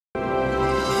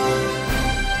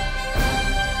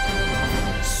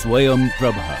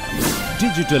SwayamPrabha.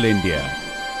 Digital India.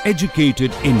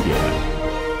 Educated India.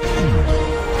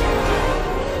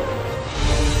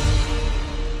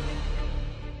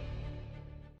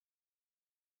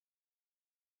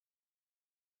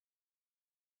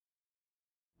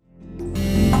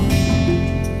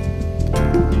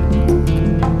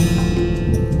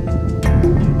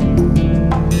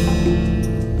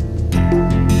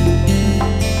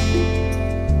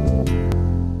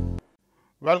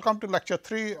 Welcome to lecture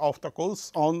 3 of the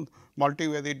course on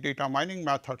multivariate data mining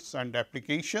methods and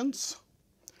applications.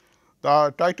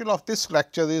 The title of this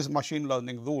lecture is Machine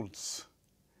Learning Rules.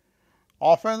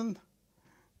 Often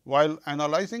while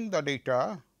analyzing the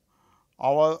data,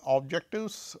 our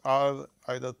objectives are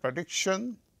either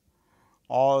prediction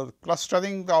or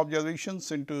clustering the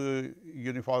observations into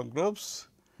uniform groups,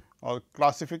 or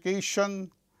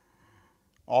classification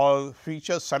or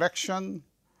feature selection,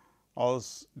 or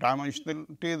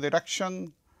dimensionality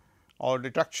reduction, or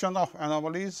detection of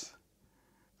anomalies,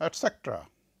 etc.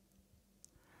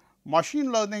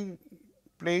 Machine learning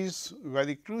plays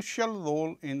very crucial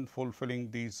role in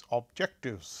fulfilling these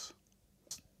objectives.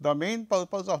 The main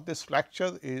purpose of this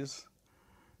lecture is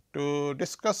to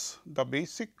discuss the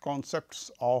basic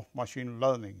concepts of machine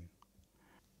learning.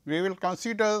 We will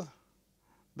consider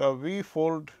the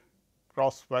V-fold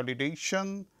cross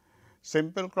validation,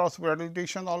 simple cross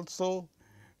validation also,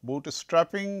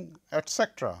 bootstrapping,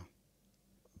 etc.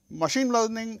 Machine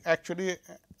learning actually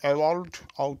evolved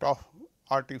out of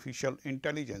artificial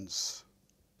intelligence.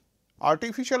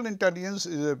 Artificial intelligence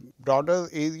is a broader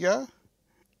area,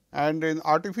 and in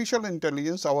artificial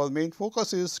intelligence our main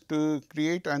focus is to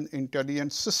create an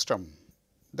intelligent system.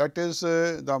 That is,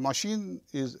 the machine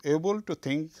is able to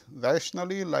think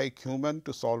rationally like human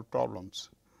to solve problems.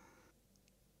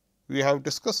 We have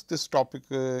discussed this topic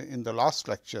in the last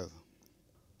lecture.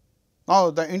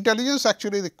 Now, the intelligence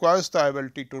actually requires the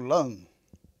ability to learn.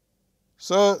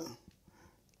 So,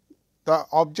 the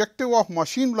objective of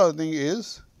machine learning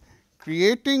is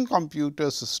creating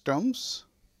computer systems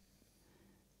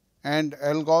and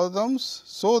algorithms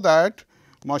so that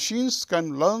machines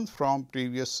can learn from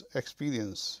previous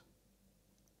experience.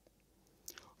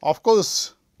 Of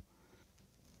course,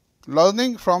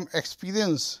 learning from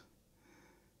experience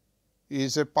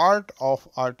is a part of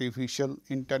artificial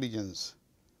intelligence.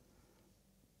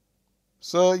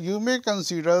 So, you may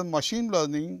consider machine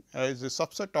learning as a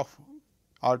subset of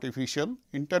artificial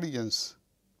intelligence.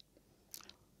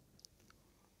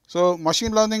 So,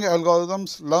 machine learning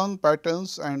algorithms learn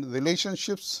patterns and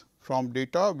relationships from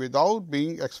data without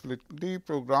being explicitly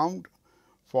programmed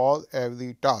for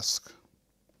every task.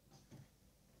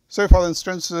 Say for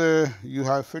instance, you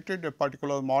have fitted a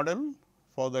particular model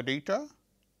for the data,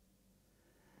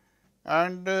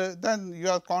 and then you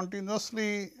are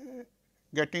continuously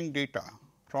getting data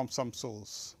from some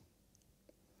source.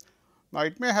 Now,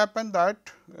 it may happen that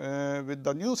with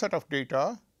the new set of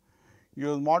data,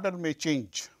 your model may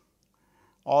change,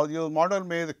 or your model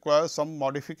may require some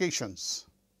modifications.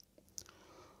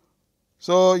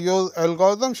 So, your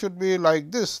algorithm should be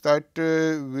like this, that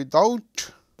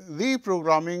without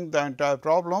reprogramming the entire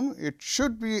problem, it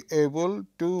should be able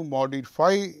to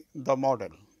modify the model.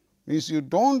 Means you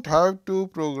do not have to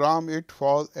program it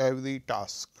for every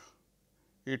task.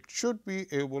 It should be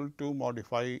able to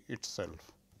modify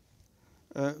itself.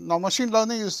 Now, machine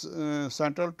learning is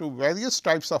central to various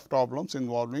types of problems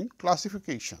involving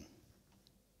classification.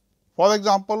 For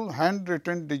example,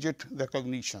 handwritten digit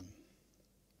recognition.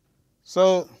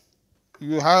 So,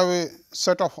 you have a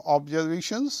set of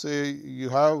observations, say you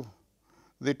have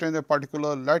written a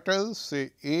particular letter, say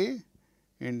A,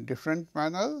 in different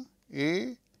manner,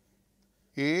 A,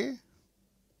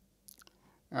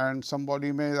 and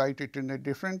somebody may write it in a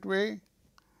different way.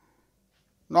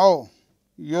 Now,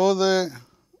 your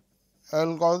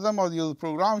algorithm or your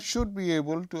program should be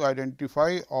able to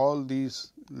identify all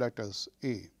these letters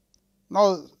A.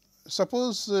 Now,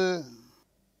 suppose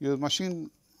your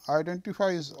machine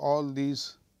identifies all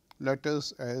these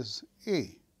letters as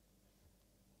A,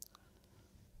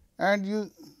 and you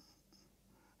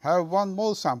have one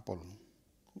more sample,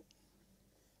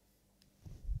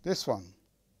 this one.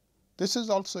 This is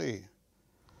also A.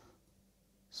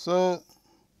 So,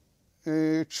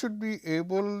 it should be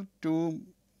able to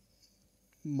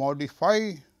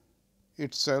modify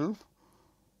itself,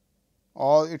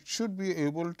 or it should be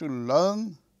able to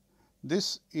learn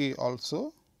this A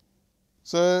also.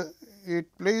 So, it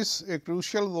plays a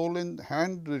crucial role in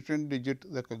handwritten digit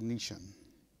recognition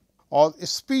or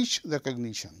speech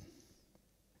recognition.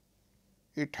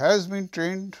 It has been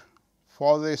trained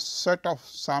for a set of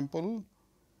sample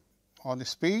on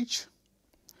speech,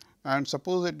 and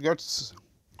suppose it gets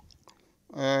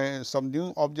some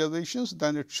new observations,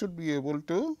 then it should be able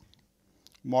to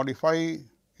modify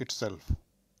itself.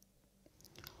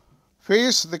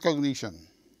 Face recognition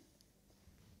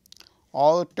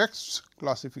or text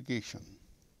classification.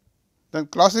 Then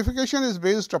classification is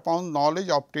based upon knowledge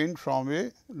obtained from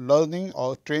a learning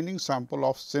or training sample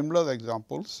of similar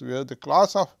examples, where the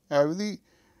class of every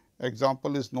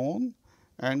example is known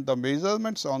and the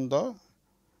measurements on the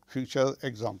future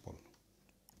example.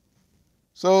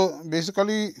 So,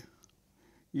 basically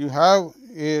you have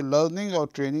a learning or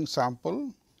training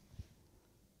sample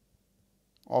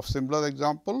of similar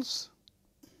examples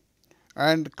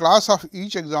and class of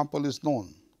each example is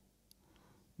known.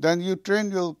 Then you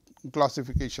train your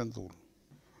classification rule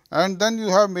and then you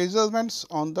have measurements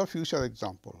on the future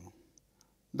example.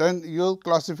 Then your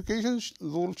classification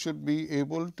rule should be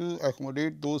able to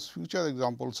accommodate those future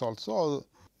examples also, or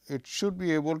it should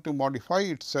be able to modify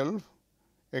itself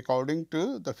according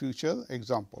to the future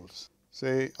examples.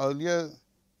 Say earlier,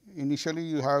 initially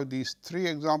you have these 3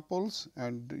 examples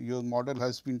and your model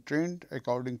has been trained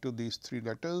according to these 3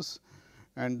 letters,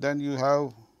 and then you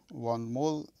have one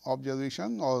more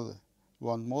observation or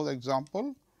one more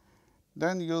example.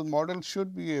 Then your model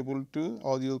should be able to,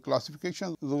 or your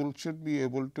classification rule should be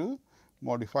able to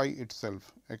modify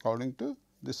itself according to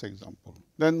this example.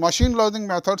 Then machine learning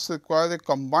methods require a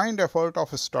combined effort of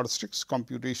statistics,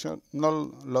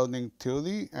 computational learning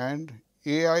theory and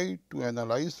AI to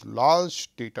analyze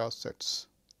large data sets.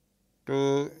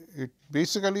 So,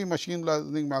 basically machine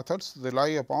learning methods rely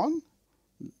upon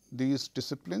these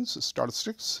disciplines: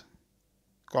 statistics,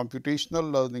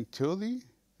 computational learning theory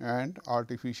and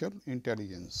artificial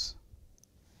intelligence.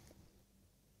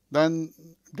 Then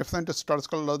different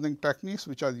statistical learning techniques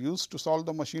which are used to solve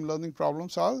the machine learning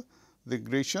problems are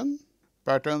regression,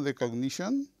 pattern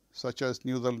recognition such as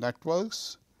neural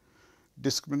networks,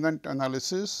 discriminant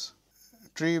analysis,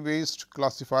 tree based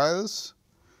classifiers,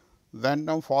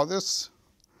 random forests,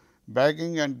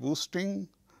 bagging and boosting,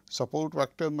 support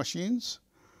vector machines,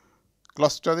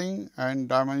 clustering and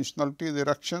dimensionality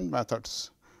reduction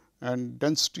methods, and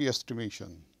density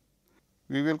estimation.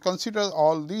 We will consider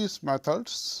all these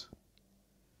methods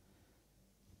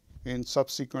in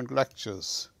subsequent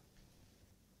lectures.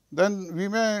 Then we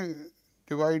may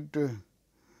divide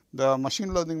the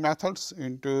machine learning methods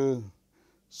into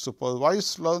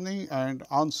supervised learning and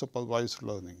unsupervised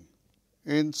learning.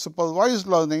 In supervised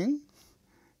learning,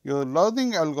 your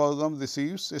learning algorithm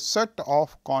receives a set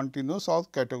of continuous or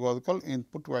categorical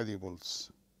input variables.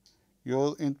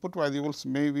 Your input variables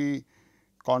may be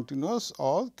continuous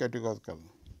or categorical.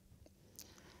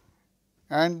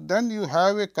 And then you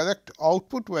have a correct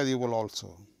output variable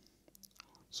also.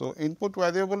 So, input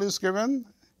variable is given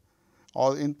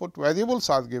or input variables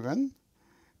are given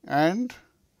and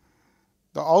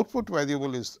the output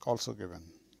variable is also given.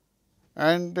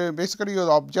 And basically your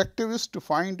objective is to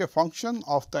find a function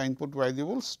of the input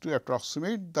variables to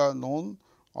approximate the known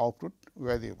output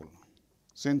variable.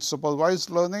 Since supervised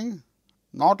learning,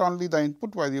 not only the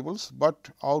input variables, but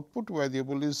output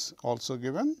variable is also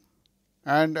given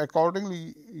and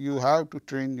accordingly you have to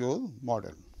train your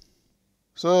model.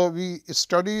 So, we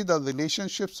study the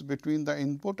relationships between the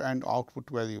input and output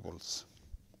variables.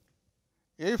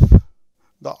 If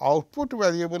the output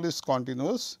variable is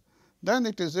continuous, then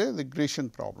it is a regression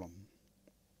problem.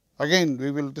 Again,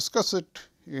 we will discuss it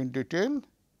in detail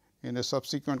in a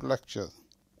subsequent lecture.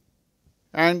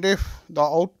 And if the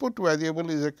output variable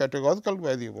is a categorical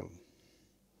variable,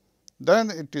 then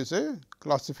it is a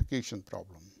classification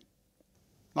problem.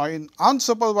 Now, in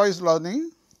unsupervised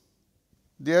learning,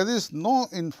 there is no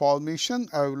information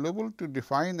available to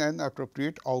define an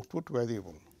appropriate output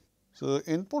variable. So,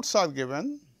 inputs are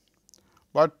given,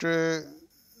 but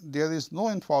there is no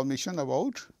information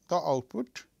about the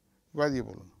output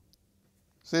variable.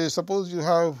 Say, suppose you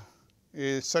have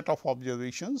a set of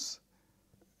observations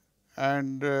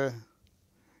and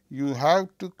you have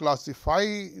to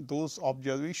classify those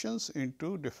observations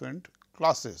into different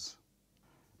classes,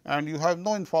 and you have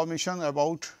no information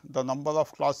about the number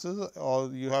of classes or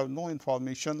you have no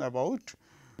information about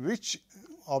which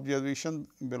observation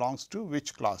belongs to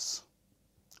which class.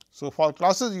 So, for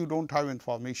classes you do not have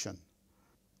information,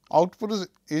 output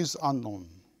is unknown.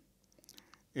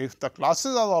 If the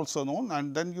classes are also known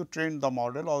and then you train the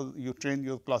model or you train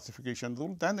your classification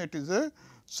rule, then it is a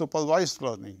supervised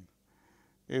learning.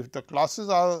 If the classes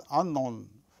are unknown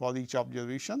for each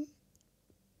observation,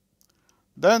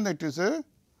 then it is an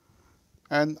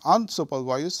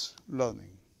unsupervised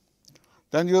learning.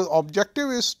 Then your objective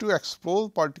is to explore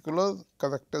particular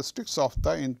characteristics of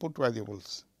the input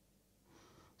variables,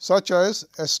 such as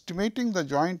estimating the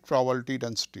joint probability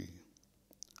density.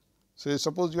 Say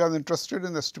suppose you are interested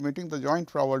in estimating the joint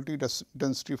probability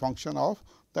density function of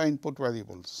the input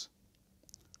variables.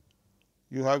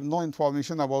 You have no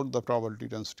information about the probability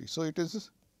density. So, it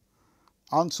is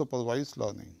unsupervised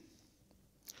learning.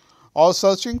 Or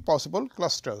searching possible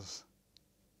clusters.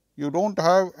 You do not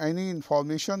have any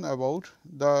information about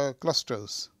the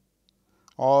clusters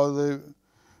or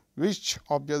which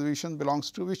observation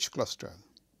belongs to which cluster.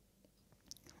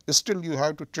 Still you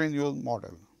have to train your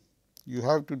model. You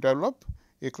have to develop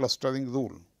a clustering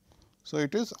rule. So,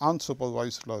 it is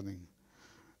unsupervised learning.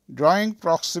 Drawing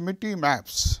proximity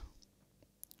maps,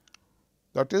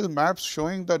 that is maps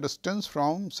showing the distance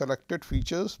from selected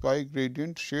features by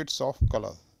gradient shades of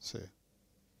color say.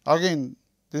 Again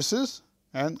this is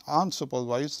an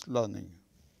unsupervised learning.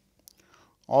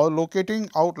 Or locating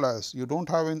outliers, you do not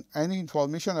have any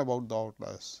information about the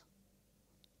outliers,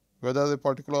 whether a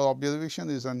particular observation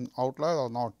is an outlier or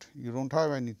not, you do not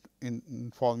have any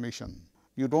information.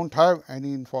 You do not have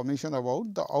any information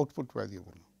about the output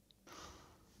variable.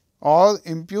 Or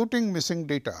imputing missing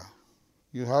data,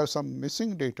 you have some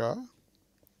missing data.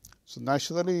 So,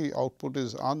 naturally output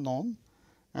is unknown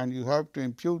and you have to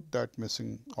impute that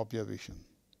missing observation.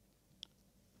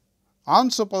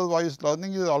 Unsupervised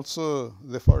learning is also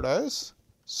referred as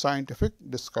scientific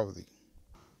discovery.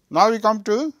 Now, we come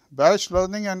to batch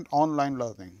learning and online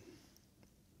learning.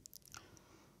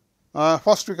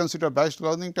 First, we consider batch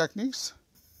learning techniques.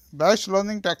 Batch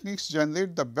learning techniques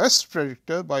generate the best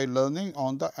predictor by learning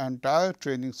on the entire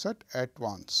training set at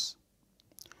once.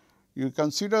 You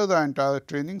consider the entire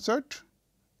training set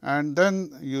and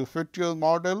then you fit your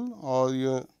model or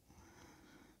you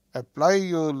apply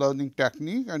your learning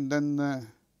technique and then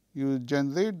you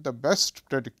generate the best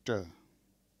predictor.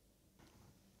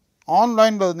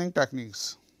 Online learning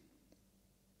techniques.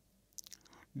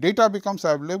 Data becomes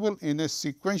available in a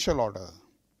sequential order.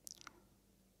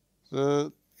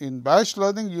 So, in batch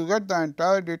learning you get the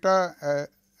entire data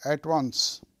at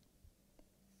once,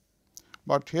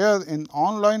 but here in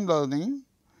online learning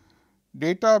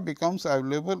data becomes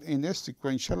available in a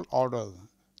sequential order,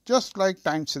 just like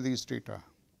time series data,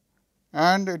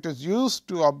 and it is used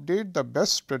to update the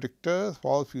best predictor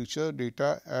for future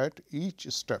data at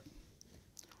each step.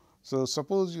 So,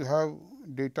 suppose you have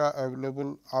data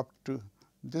available up to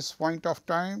this point of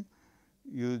time,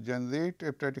 you generate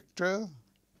a predictor,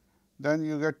 then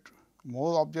you get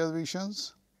more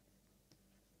observations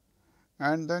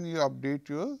and then you update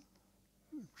your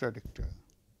predictor.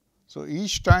 So,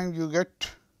 each time you get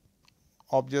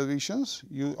observations,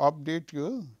 you update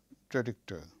your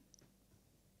predictor.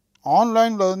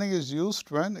 Online learning is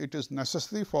used when it is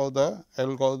necessary for the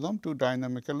algorithm to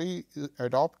dynamically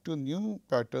adapt to new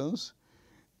patterns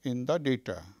in the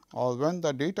data, or when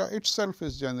the data itself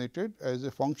is generated as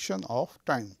a function of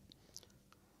time,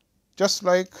 just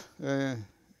like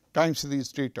time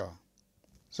series data.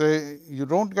 Say you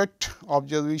do not get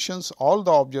observations, all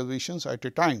the observations at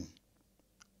a time,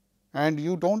 and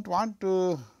you do not want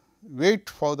to wait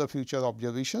for the future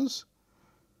observations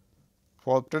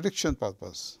for prediction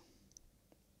purpose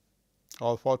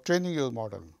or for training your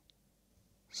model.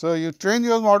 So, you train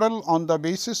your model on the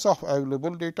basis of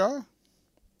available data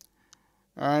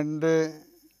and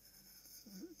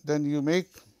then you make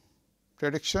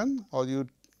prediction or you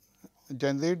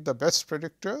generate the best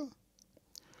predictor,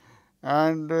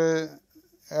 and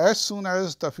as soon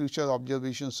as the future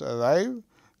observations arrive,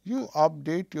 you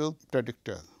update your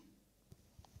predictor.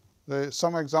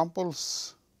 Some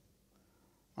examples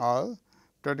are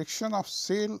prediction of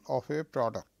sale of a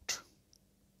product.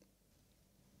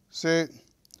 Say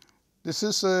this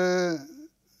is a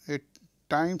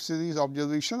time series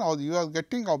observation, or you are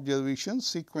getting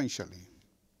observations sequentially,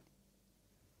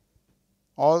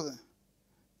 or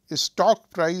stock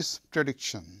price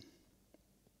prediction.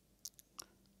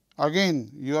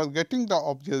 Again you are getting the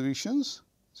observations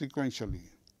sequentially.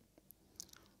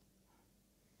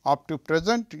 Up to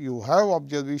present you have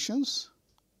observations.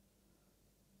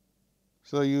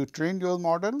 So, you trained your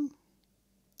model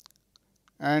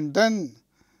and then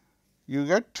you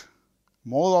get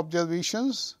more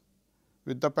observations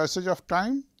with the passage of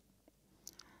time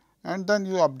and then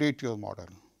you update your model.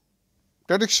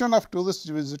 Prediction of tourists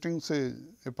visiting say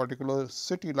a particular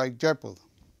city like Jaipur.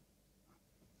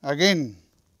 Again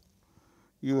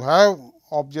you have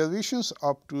observations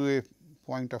up to a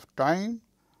point of time.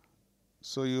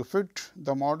 So, you fit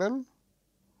the model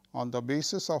on the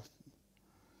basis of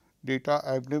data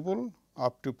available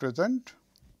up to present,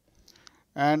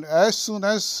 and as soon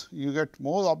as you get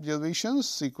more observations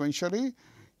sequentially,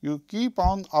 you keep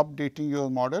on updating your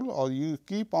model or you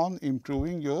keep on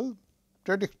improving your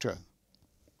predictor.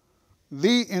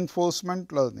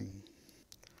 Reinforcement learning.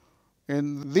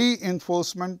 In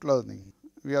reinforcement learning,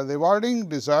 we are rewarding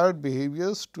desired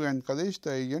behaviors to encourage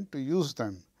the agent to use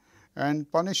them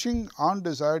and punishing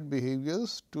undesired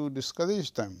behaviors to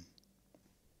discourage them.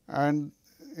 And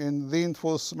in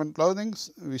reinforcement learning,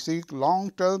 we seek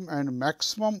long-term and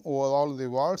maximum overall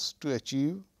rewards to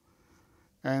achieve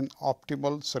an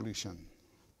optimal solution.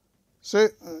 Say,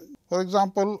 for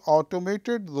example,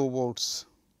 automated robots.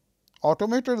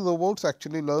 Automated robots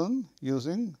actually learn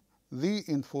using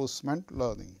reinforcement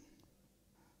learning.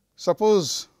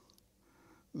 Suppose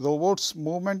robot's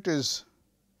movement is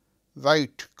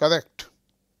right, correct,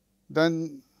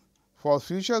 then for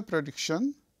future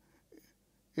prediction,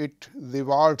 it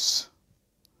rewards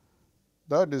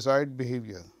the desired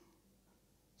behavior,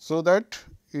 so that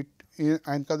it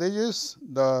encourages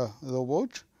the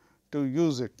robot to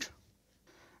use it.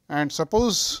 And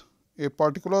suppose a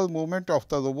particular movement of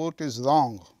the robot is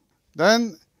wrong,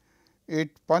 then it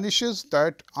punishes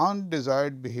that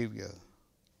undesired behavior,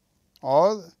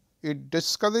 or it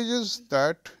discourages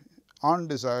that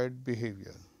undesired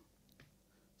behavior.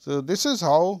 So, this is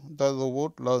how the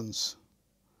robot learns,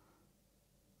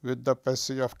 with the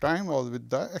passage of time or with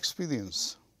the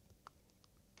experience,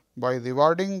 by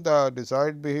rewarding the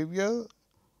desired behavior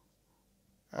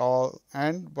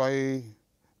and by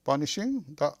punishing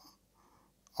the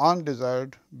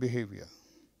undesired behavior.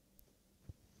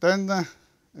 Then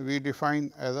we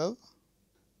define error.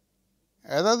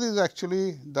 Error is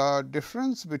actually the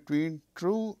difference between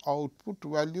true output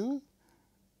value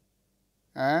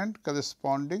and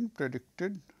corresponding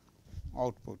predicted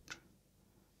output.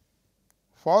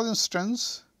 For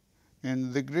instance,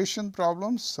 in regression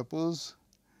problems, suppose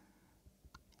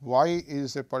y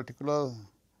is a particular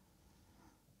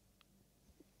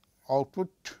output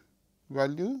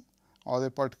value or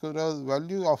a particular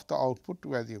value of the output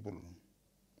variable,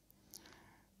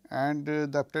 and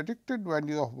the predicted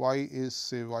value of y is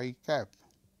say y cap.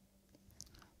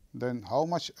 Then how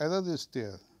much error is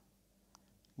there?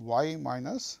 Y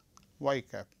minus y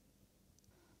cap.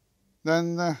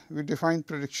 Then we define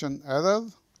prediction error.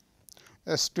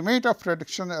 Estimate of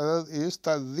prediction error is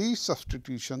the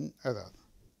resubstitution error.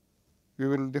 We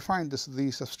will define this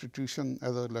resubstitution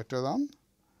error later on.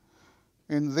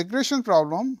 In regression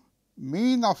problem,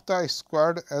 mean of the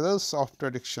squared errors of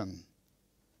prediction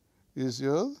is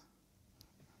your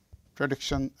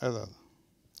prediction error.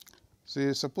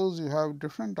 Say, suppose you have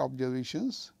different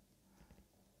observations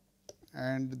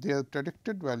and their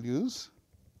predicted values,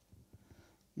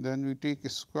 then we take a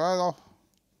square of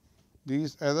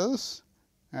these errors,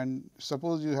 and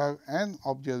suppose you have n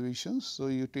observations. So,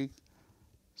 you take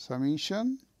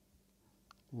summation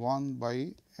 1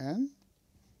 by n.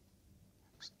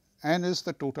 N is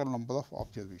the total number of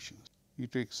observations. You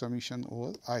take summation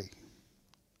over I.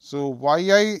 So,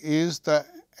 yi is the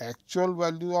actual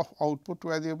value of output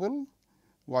variable,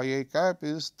 yi cap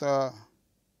is the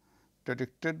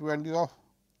predicted value of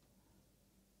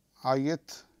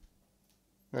ith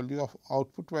value of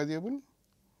output variable.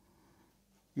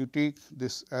 You take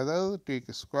this error, take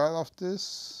a square of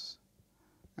this,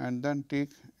 and then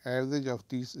take average of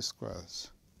these squares.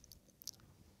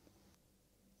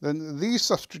 Then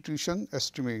resubstitution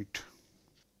estimate.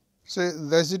 Say,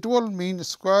 residual mean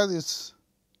square is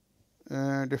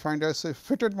defined as a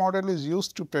fitted model is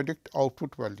used to predict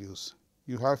output values.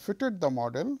 You have fitted the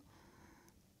model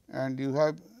and you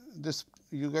have this,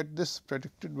 you get this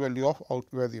predicted value of out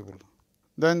variable.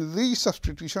 Then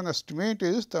resubstitution estimate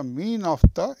is the mean of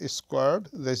the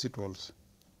squared residuals,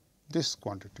 this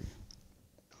quantity.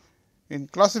 In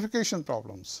classification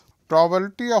problems,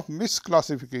 probability of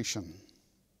misclassification.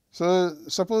 So,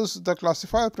 suppose the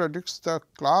classifier predicts the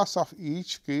class of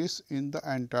each case in the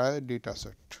entire data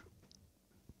set,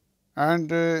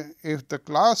 and if the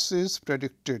class is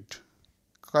predicted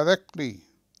correctly,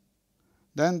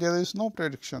 then there is no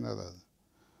prediction error.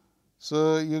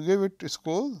 So, you give it a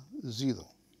score 0,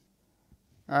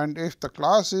 and if the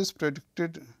class is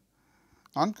predicted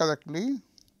incorrectly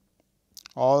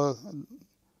or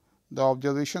the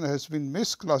observation has been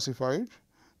misclassified,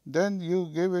 then you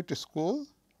give it a score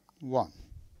 1.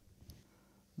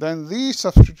 Then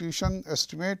resubstitution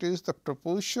estimate is the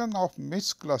proportion of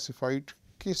misclassified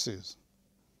cases.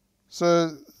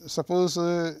 So, suppose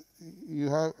you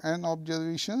have n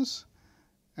observations,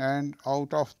 and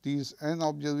out of these n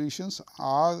observations,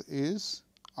 r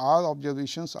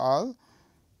observations are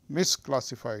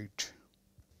misclassified.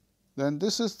 Then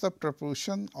this is the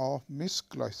proportion of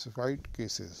misclassified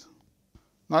cases.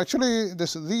 Now, actually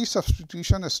this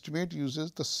resubstitution estimate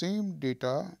uses the same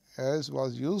data as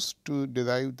was used to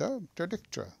derive the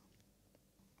predictor.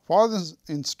 For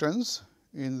instance,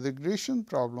 in regression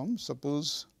problem,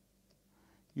 suppose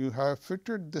you have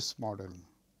fitted this model,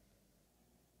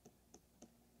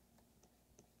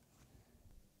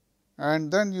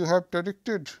 and then you have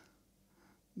predicted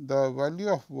the value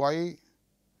of y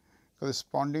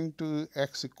corresponding to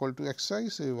x equal to xi,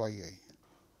 say yi.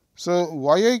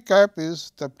 So, yi cap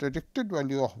is the predicted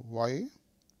value of y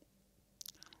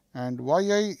and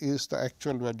yi is the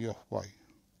actual value of y.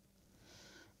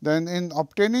 Then in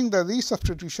obtaining the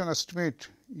resubstitution estimate,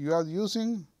 you are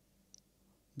using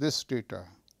this data,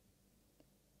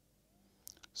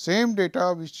 same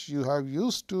data which you have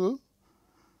used to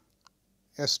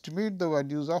estimate the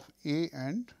values of a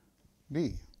and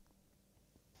b.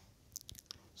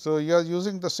 So, you are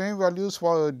using the same values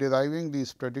for deriving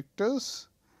these predictors,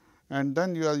 and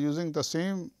then you are using the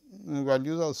same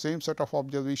values or same set of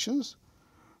observations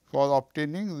for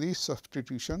obtaining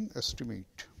resubstitution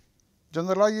estimate.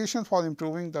 Generalization for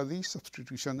improving the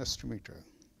resubstitution estimator.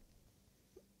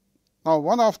 Now,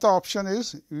 one of the option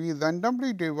is we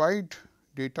randomly divide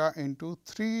data into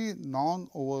 3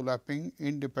 non-overlapping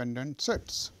independent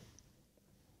sets.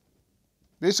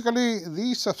 Basically,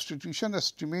 resubstitution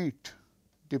estimate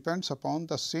depends upon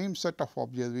the same set of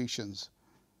observations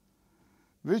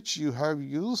which you have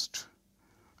used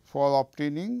for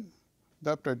obtaining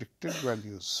the predicted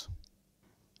values.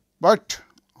 But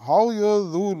how your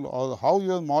rule or how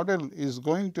your model is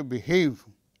going to behave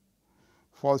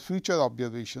for future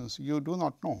observations, you do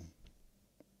not know.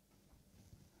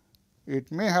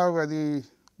 It may have very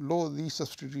low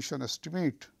resubstitution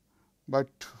estimate, but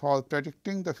for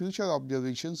predicting the future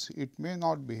observations, it may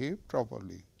not behave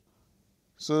properly.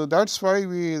 So, that is why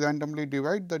we randomly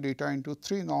divide the data into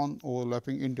 3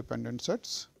 non-overlapping independent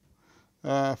sets.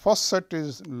 First set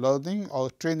is learning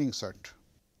or training set.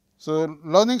 So,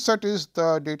 learning set is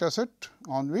the data set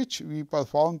on which we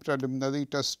perform preliminary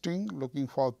testing, looking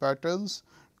for patterns,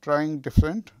 trying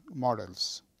different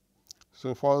models.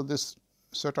 So, for this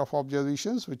set of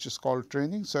observations, which is called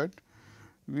training set,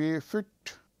 we fit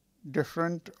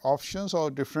different options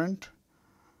or different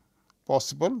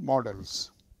possible models.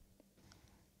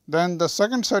 Then the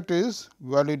second set is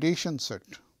validation set.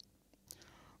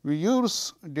 We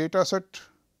use data set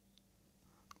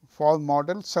for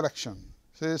model selection.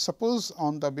 Say, suppose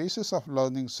on the basis of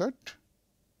learning set,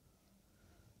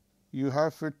 you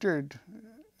have fitted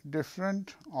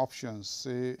different options,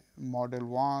 say model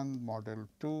 1, model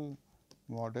 2,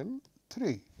 model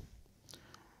 3.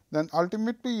 Then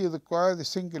ultimately, you require the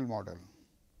single model.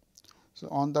 So,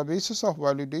 on the basis of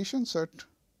validation set,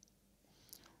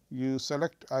 you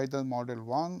select either model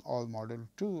 1 or model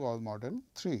 2 or model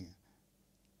 3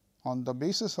 on the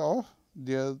basis of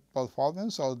their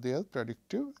performance or their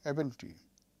predictive ability.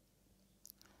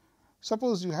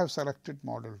 Suppose you have selected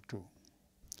model 2,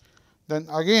 then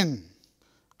again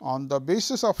on the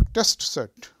basis of test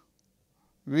set,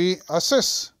 we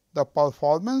assess the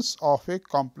performance of a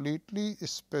completely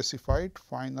specified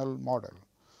final model.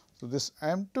 So, this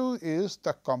M2 is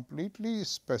the completely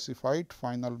specified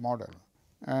final model,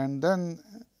 and then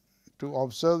to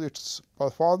observe its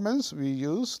performance, we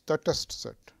use the test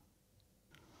set.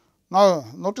 Now,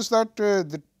 notice that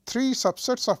the 3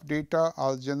 subsets of data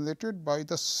are generated by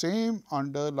the same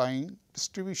underlying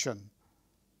distribution.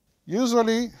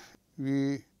 Usually,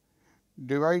 we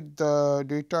divide the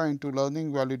data into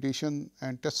learning, validation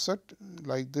and test set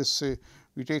like this. Say,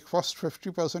 we take first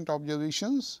 50%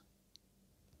 observations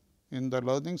in the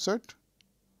learning set,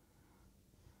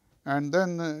 and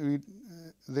then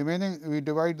we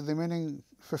divide the remaining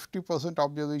 50%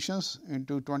 observations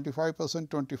into 25%,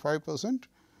 25%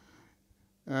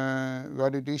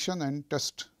 validation and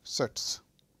test sets.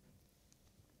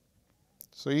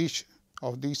 So, each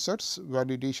of these sets,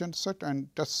 validation set and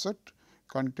test set,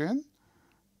 contain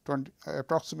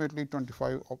approximately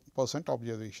 25%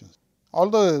 observations.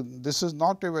 Although this is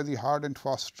not a very hard and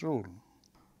fast rule.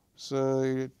 So,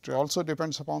 it also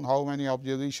depends upon how many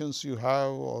observations you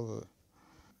have or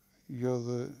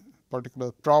your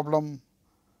particular problem.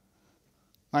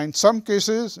 Now, in some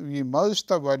cases, we merge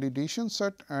the validation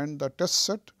set and the test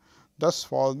set, thus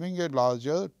forming a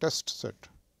larger test set.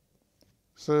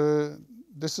 So,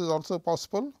 this is also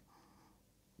possible.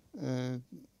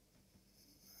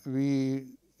 We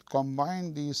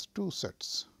combine these 2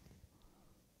 sets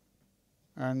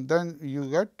and then you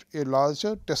get a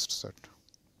larger test set.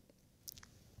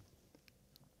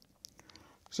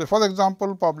 So, for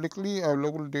example, publicly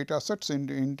available data sets in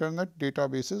the internet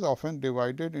databases often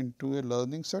divided into a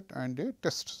learning set and a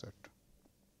test set.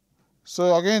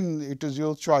 So, again it is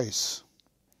your choice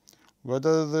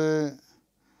whether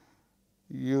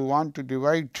you want to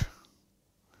divide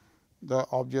the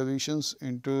observations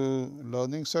into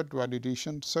learning set,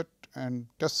 validation set and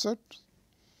test set,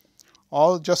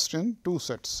 or just in two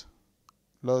sets,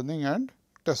 learning and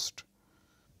test.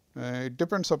 It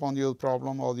depends upon your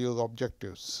problem or your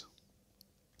objectives.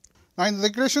 Now, in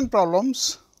regression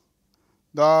problems,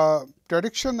 the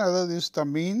prediction error is the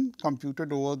mean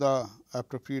computed over the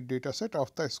appropriate data set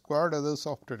of the squared errors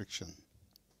of prediction,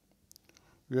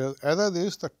 where error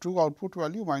is the true output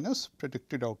value minus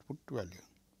predicted output value.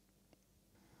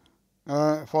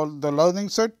 For the learning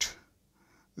set,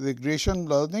 regression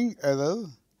learning error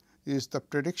is the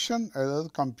prediction error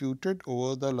computed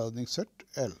over the learning set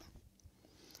L,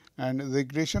 and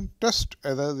regression test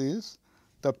error is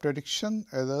the prediction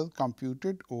error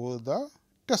computed over the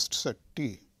test set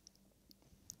T.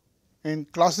 In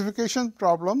classification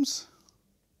problems,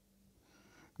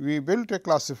 we built a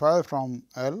classifier from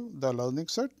L, the learning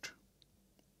set.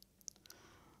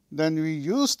 Then we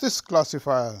use this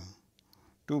classifier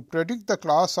to predict the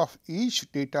class of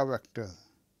each data vector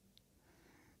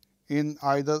in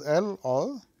either L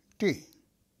or T.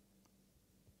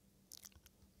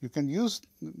 You can use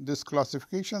this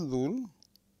classification rule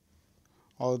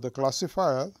or the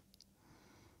classifier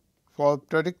for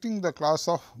predicting the class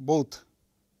of both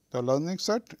the learning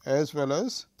set as well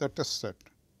as the test set.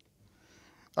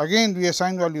 Again, we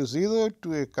assign value 0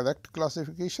 to a correct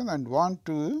classification and 1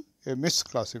 to a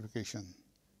misclassification.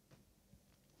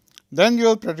 Then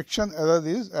your prediction error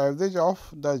is average of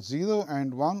the 0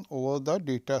 and 1 over the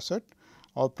data set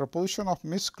or proportion of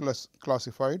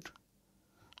misclassified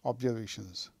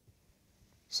observations.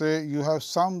 Say you have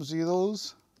some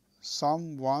zeros,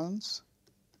 some ones,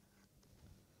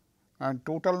 and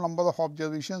total number of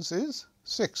observations is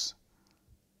 6.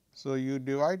 So, you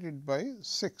divide it by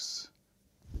 6.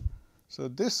 So,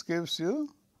 this gives you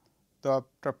the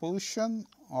proportion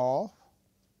of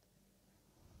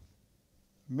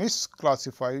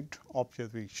misclassified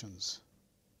observations.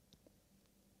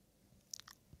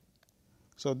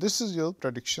 So, this is your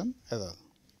prediction error.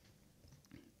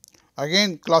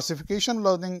 Again, classification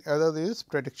learning error is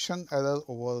prediction error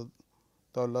over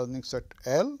the learning set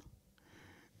L,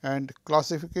 and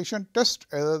classification test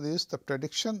error is the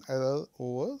prediction error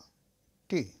over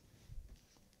T.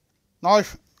 Now,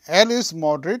 if L is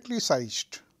moderately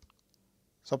sized,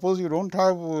 suppose you do not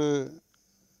have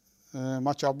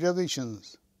much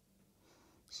observations.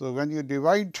 So, when you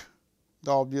divide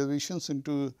the observations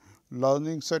into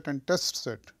learning set and test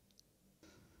set,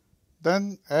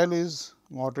 then L is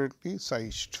moderately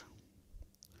sized.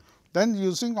 Then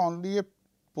using only a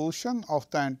portion of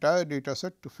the entire data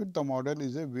set to fit the model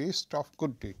is a waste of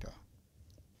good data.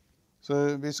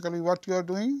 So, basically what you are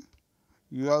doing?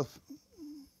 You are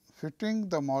fitting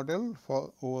the model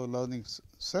for over learning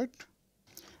set,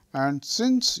 and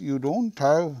since you do not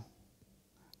have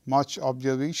much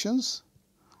observations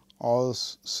or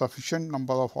sufficient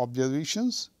number of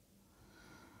observations,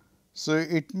 so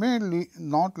it may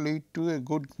not lead to a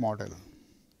good model.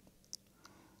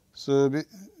 So,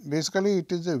 basically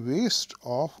it is a waste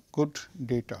of good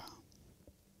data.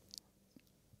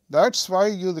 That is why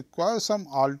you require some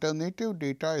alternative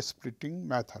data splitting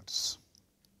methods.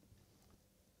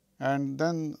 And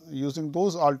then using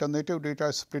those alternative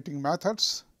data splitting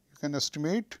methods, you can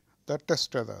estimate the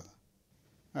test error.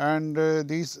 And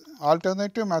these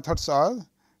alternative methods are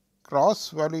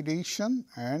cross validation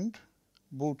and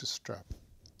bootstrap.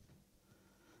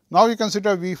 Now, we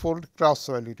consider V-fold cross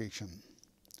validation.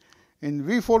 In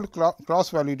V-fold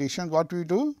cross validation, what we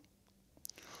do?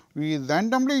 We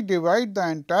randomly divide the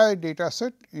entire data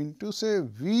set into say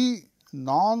V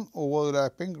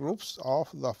non-overlapping groups of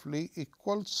roughly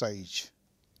equal size.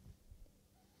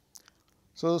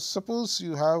 So, suppose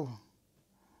you have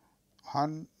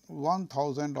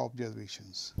 1000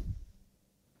 observations,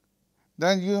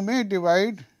 then you may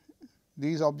divide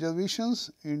these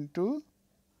observations into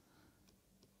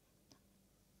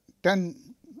 10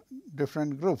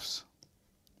 different groups.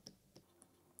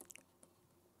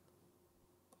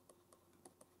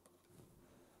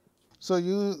 So,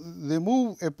 you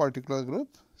remove a particular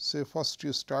group, say first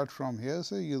you start from here,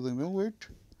 say you remove it.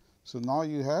 So, now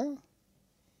you have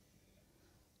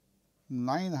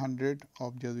 900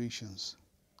 observations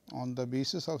on the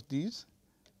basis of these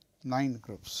 9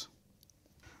 groups.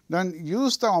 Then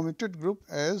use the omitted group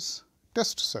as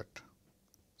test set.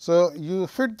 So, you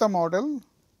fit the model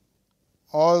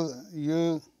or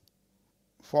you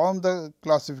form the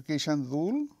classification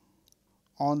rule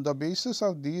on the basis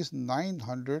of these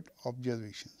 900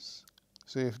 observations.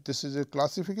 So, if this is a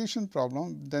classification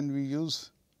problem, then we use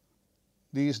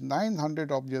these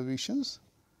 900 observations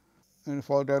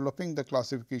for developing the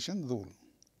classification rule.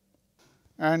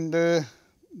 And the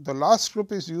last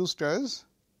group is used as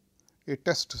a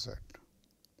test set.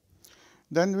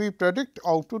 Then we predict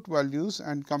output values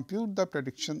and compute the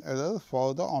prediction error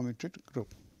for the omitted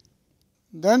group.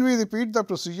 Then we repeat the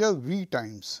procedure V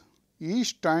times,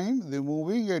 each time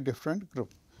removing a different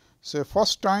group. Say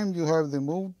first time you have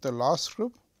removed the last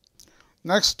group,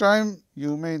 next time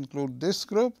you may include this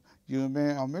group, you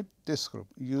may omit this group.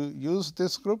 You use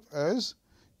this group as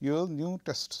your new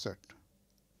test set,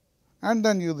 and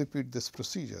then you repeat this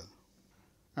procedure,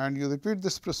 and you repeat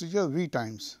this procedure V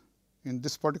times. In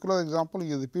this particular example,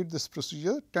 you repeat this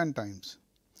procedure 10 times,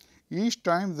 each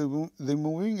time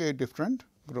removing a different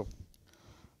group.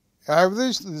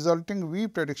 Average resulting V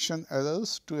prediction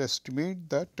errors to estimate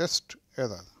the test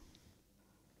error.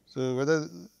 So, whether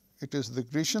it is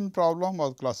regression problem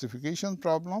or classification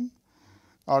problem,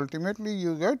 ultimately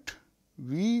you get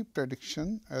V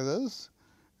prediction errors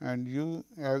and you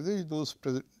average those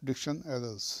prediction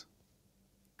errors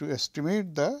to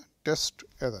estimate the test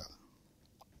error.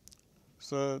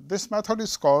 So, this method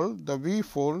is called the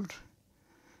V-fold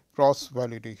cross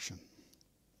validation.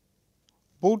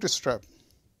 Bootstrap.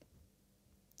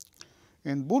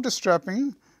 In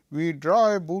bootstrapping, we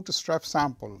draw a bootstrap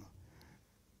sample,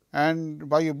 and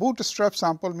by a bootstrap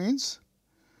sample means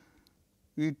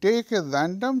we take a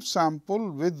random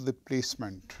sample with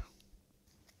replacement.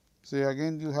 Say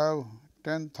again you have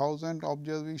 10,000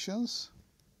 observations,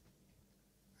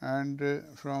 and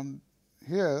from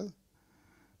here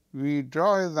we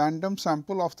draw a random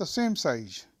sample of the same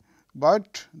size,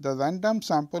 but the random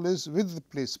sample is with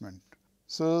replacement.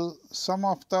 So, some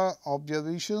of the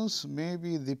observations may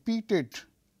be repeated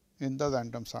in the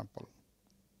random sample.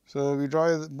 So, we draw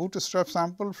a bootstrap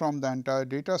sample from the entire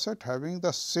data set having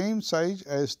the same size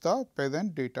as the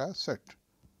parent data set.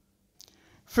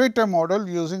 Fit a model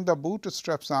using the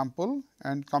bootstrap sample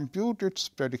and compute its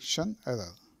prediction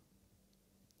error.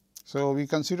 So, we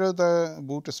consider the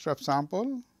bootstrap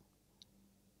sample,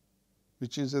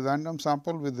 which is a random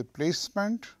sample with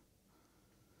replacement,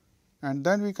 and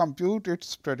then we compute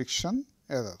its prediction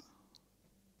error.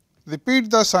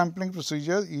 Repeat the sampling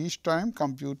procedure each time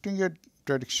computing a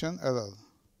prediction error,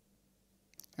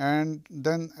 and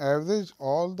then average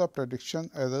all the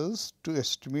prediction errors to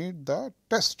estimate the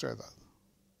test error.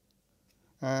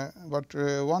 But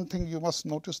one thing you must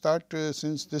notice that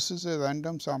since this is a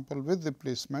random sample with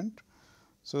replacement,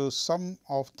 so some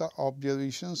of the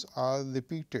observations are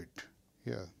repeated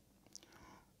here.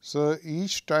 So,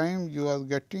 each time you are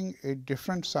getting a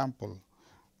different sample,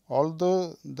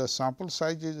 although the sample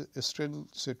size is still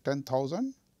say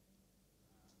 10,000,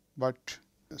 but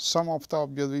some of the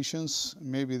observations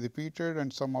may be repeated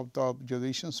and some of the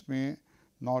observations may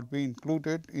not be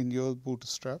included in your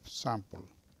bootstrap sample.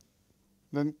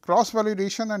 Then cross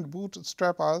validation and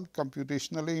bootstrap are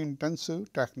computationally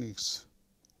intensive techniques.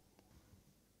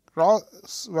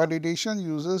 Cross validation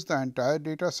uses the entire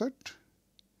data set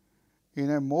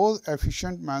in a more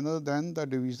efficient manner than the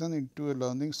division into a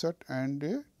learning set and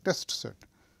a test set,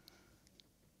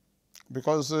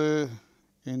 because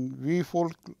in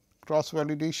V-fold cross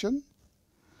validation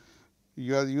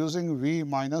you are using V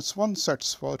minus 1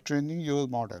 sets for training your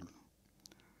model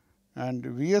and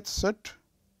Vth set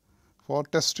for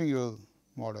testing your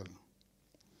model.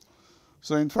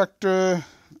 So, in fact,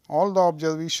 all the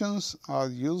observations are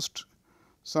used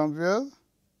somewhere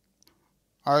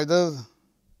either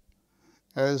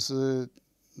as the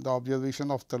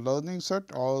observation of the learning set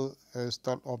or as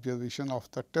the observation of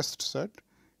the test set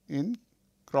in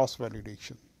cross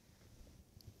validation.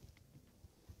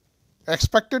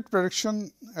 Expected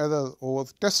prediction error over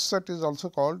test set is also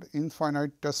called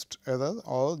infinite test error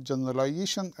or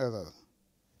generalization error,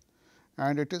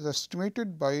 and it is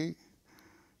estimated by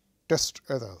test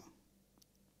error.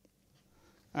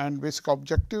 And basic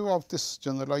objective of this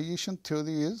generalization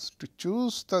theory is to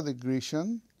choose the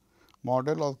regression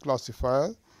model or classifier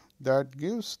that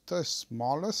gives the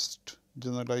smallest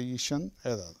generalization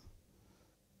error.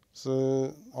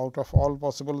 So, out of all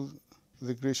possible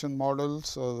regression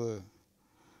models or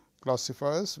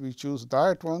classifiers, we choose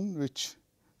that one which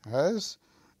has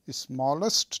the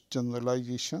smallest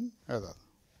generalization error.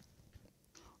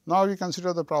 Now, we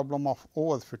consider the problem of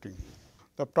overfitting.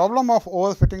 The problem of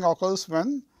overfitting occurs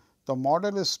when the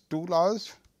model is too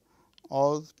large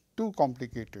or too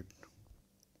complicated,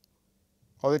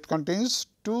 or it contains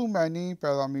too many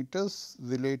parameters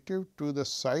relative to the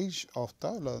size of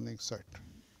the learning set.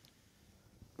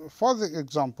 For the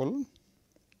example,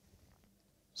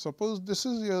 suppose this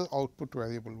is your output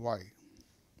variable y,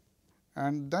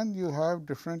 and then you have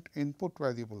different input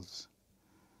variables.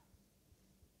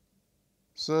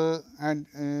 So, and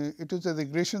it is a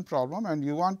regression problem and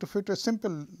you want to fit a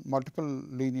simple multiple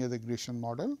linear regression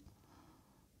model.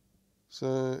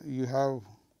 So, you have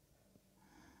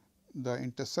the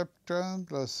intercept term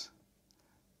plus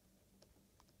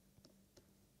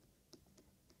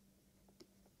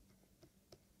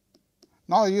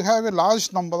now you have a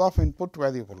large number of input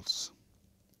variables.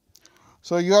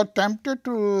 So, you are tempted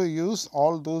to use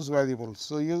all those variables.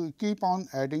 So, you keep on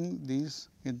adding these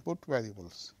input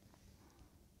variables.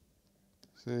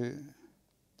 Say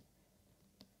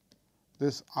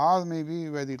this R may be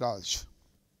very large.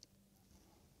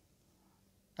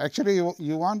 Actually,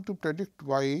 you want to predict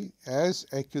y as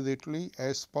accurately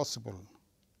as possible.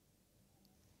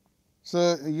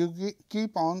 So, you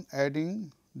keep on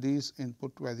adding these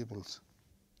input variables,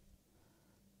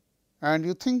 and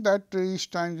you think that each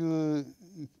time you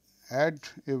add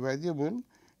a variable,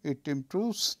 it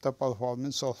improves the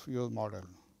performance of your model.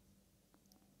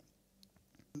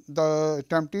 The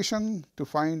temptation to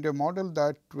find a model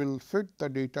that will fit the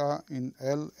data in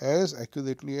L as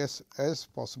accurately as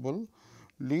possible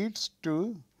leads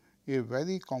to a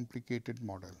very complicated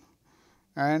model,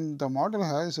 and the model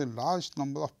has a large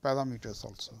number of parameters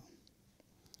also,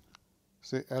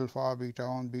 say alpha, beta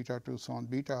 1, beta 2, so on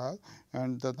beta r,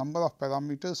 and the number of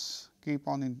parameters keep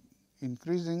on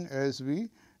increasing as we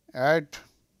add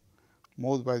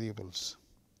more variables.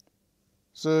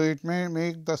 So, it may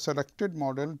make the selected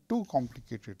model too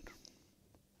complicated.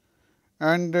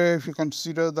 And if you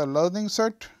consider the learning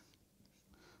set,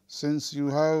 since you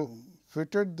have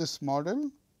fitted this model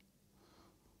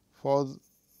for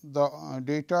the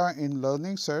data in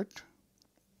learning set,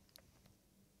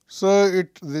 so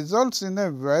it results in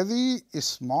a very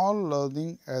small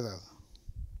learning error.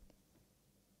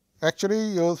 Actually,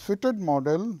 your fitted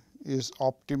model is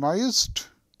optimized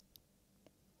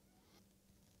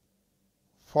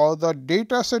for the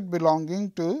data set belonging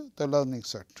to the learning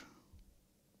set,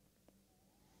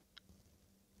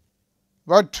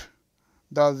 but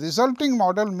the resulting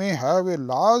model may have a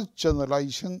large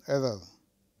generalization error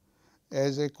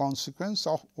as a consequence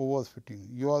of overfitting.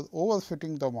 You are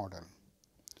overfitting the model.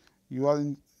 You are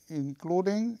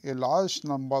including a large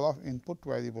number of input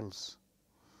variables,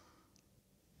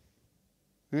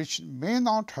 which may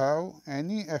not have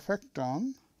any effect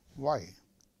on y,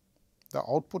 the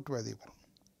output variable.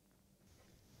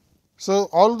 So,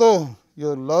 although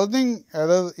your learning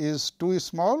error is too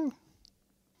small,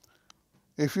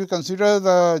 if you consider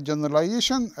the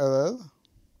generalization error,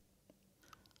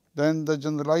 then the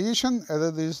generalization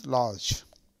error is large.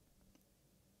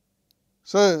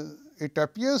 So, it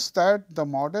appears that the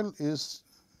model is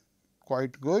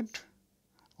quite good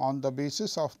on the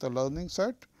basis of the learning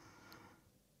set,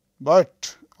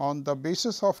 but on the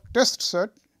basis of test set,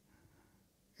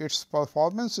 its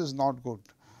performance is not good.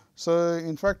 So,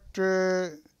 in fact,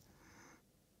 the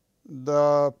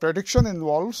prediction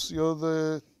involves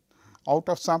your out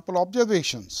of sample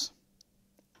observations.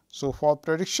 So, for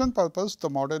prediction purpose, the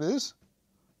model is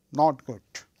not good.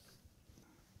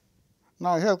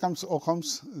 Now, here comes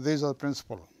Occam's razor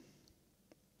principle.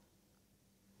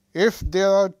 If there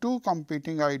are two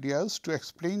competing ideas to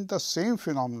explain the same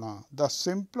phenomena, the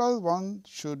simpler one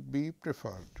should be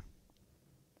preferred.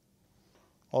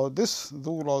 Or this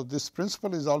rule or this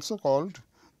principle is also called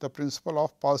the principle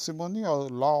of parsimony or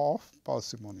law of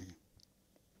parsimony.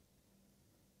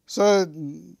 So,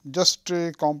 just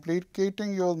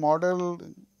complicating your model,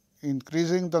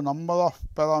 increasing the number of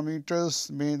parameters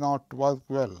may not work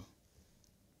well.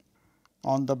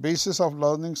 On the basis of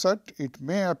learning set, it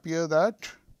may appear that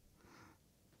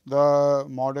the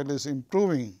model is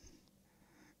improving,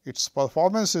 its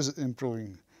performance is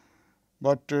improving,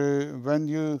 but when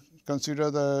you consider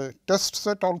the test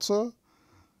set also,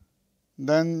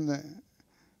 then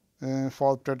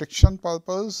for prediction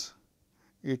purpose,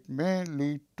 it may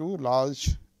lead to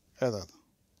large error.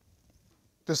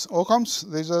 This Occam's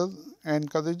razor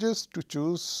encourages to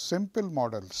choose simple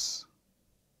models,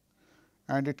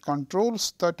 and it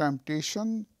controls the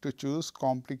temptation to choose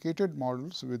complicated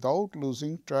models without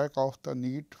losing track of the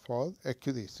need for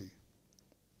accuracy.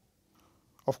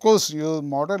 Of course, your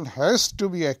model has to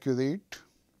be accurate,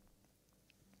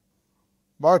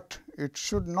 but it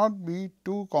should not be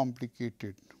too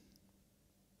complicated.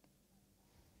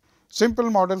 Simple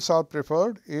models are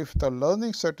preferred if the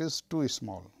learning set is too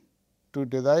small to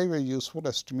derive a useful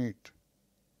estimate.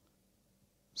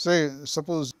 Say,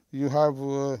 suppose you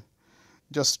have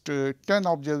just 10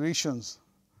 observations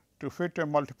to fit a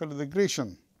multiple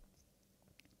regression,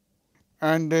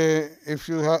 and if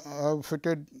you have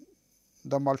fitted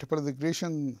the multiple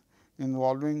regression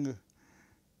involving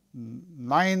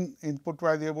 9 input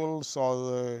variables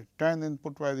or 10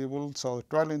 input variables or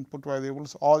 12 input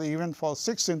variables or even for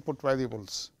 6 input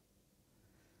variables,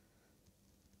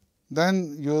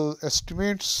 then your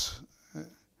estimates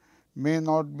may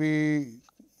not be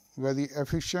very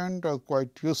efficient or quite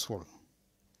useful.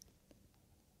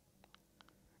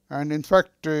 And in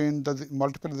fact, in the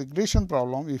multiple regression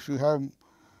problem, if you have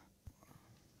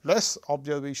less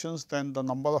observations than the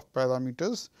number of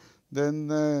parameters,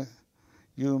 then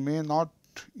you may not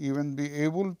even be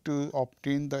able to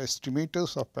obtain the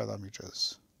estimators of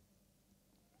parameters.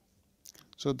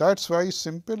 So, that is why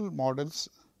simple models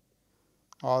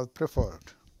are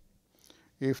preferred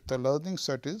if the learning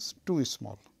set is too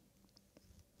small.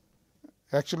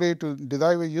 Actually, to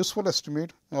derive a useful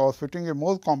estimate or fitting a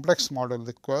more complex model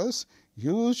requires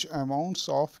huge amounts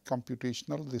of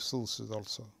computational resources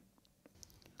also.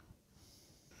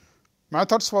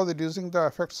 Methods for reducing the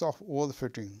effects of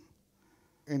overfitting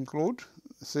include,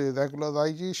 say,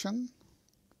 regularization.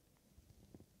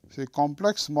 Say,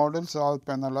 complex models are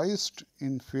penalized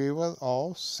in favor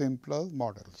of simpler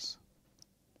models.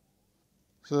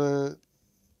 So,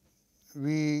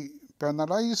 we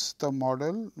penalize the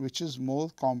model which is more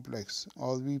complex,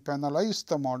 or we penalize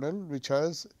the model which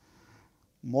has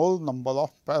more number of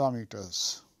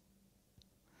parameters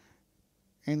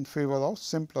in favor of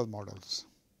simpler models.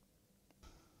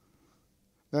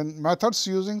 Then methods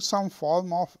using some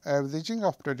form of averaging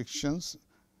of predictions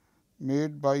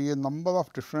made by a number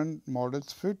of different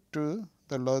models fit to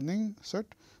the learning set,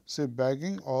 say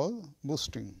bagging or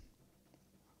boosting.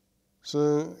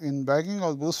 So, in bagging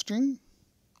or boosting,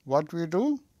 what we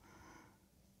do,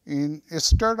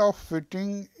 instead of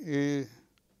fitting a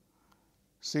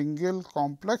single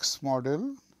complex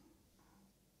model,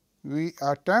 we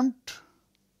attempt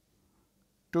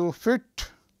to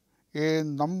fit a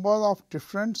number of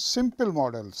different simple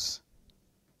models,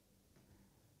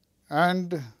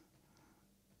 and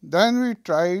then we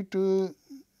try to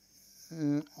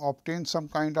obtain some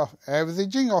kind of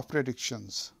averaging of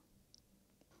predictions.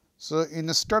 So,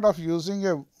 instead of using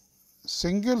a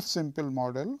single simple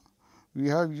model, we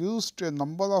have used a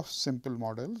number of simple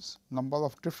models, number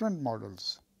of different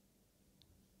models,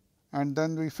 and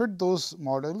then we fit those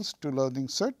models to learning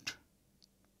set,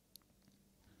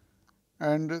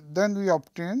 and then we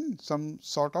obtain some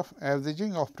sort of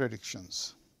averaging of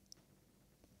predictions.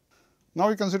 Now,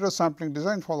 we consider sampling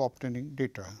design for obtaining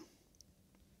data.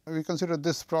 We consider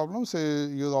this problem, say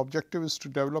your objective is to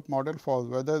develop model for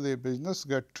whether the business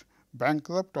get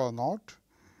bankrupt or not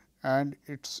and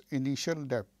its initial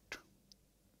debt.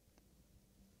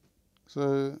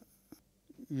 So,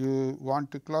 you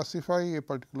want to classify a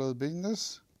particular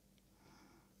business,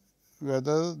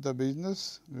 whether the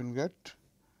business will get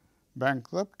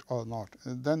bankrupt or not.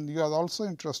 And then you are also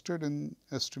interested in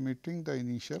estimating the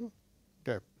initial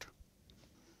debt.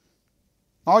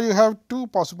 Now, you have two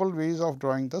possible ways of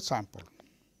drawing the sample.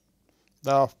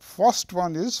 The first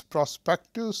one is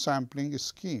prospective sampling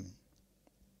scheme.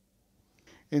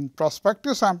 In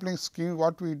prospective sampling scheme,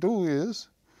 what we do is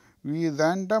we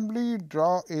randomly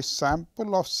draw a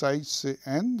sample of size say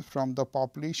n from the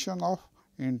population of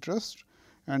interest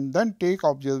and then take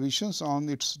observations on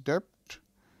its debt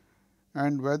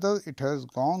and whether it has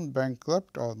gone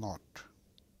bankrupt or not.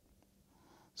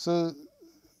 So,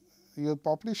 your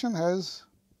population has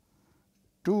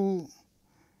two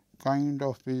kind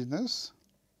of business.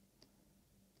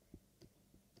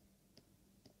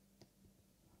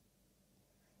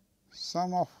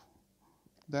 Some of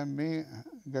them may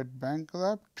get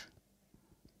bankrupt,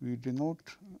 we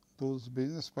denote those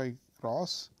business by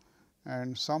cross,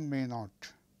 and some may not.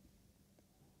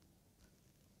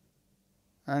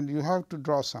 And you have to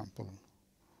draw sample.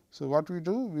 So, what we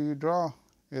do? We draw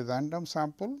a random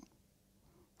sample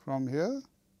from here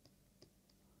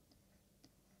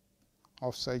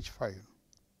of size 5.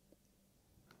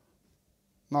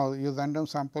 Now, your random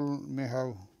sample may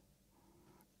have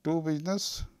two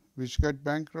business which get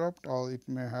bankrupt, or it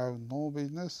may have no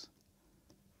business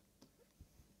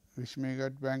which may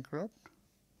get bankrupt.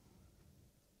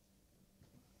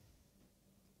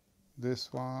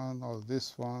 This one,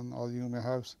 or you may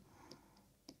have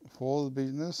 4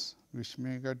 business which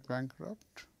may get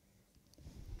bankrupt.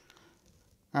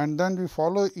 And then we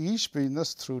follow each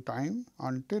business through time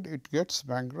until it gets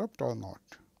bankrupt or not.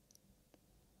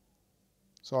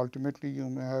 So, ultimately you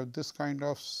may have this kind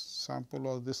of sample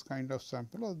or this kind of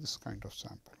sample or this kind of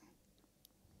sample.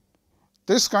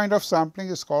 This kind of sampling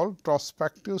is called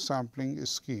prospective sampling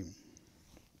scheme.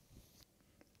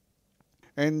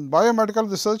 In biomedical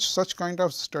research, such kind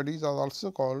of studies are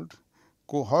also called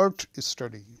cohort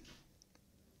study.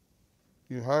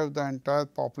 You have the entire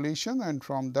population, and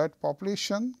from that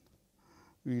population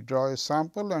we draw a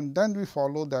sample and then we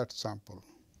follow that sample.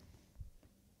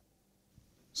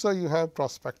 So, you have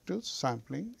prospective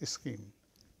sampling scheme.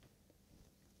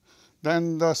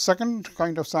 Then the second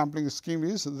kind of sampling scheme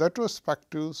is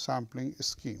retrospective sampling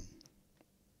scheme.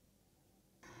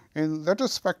 In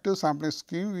retrospective sampling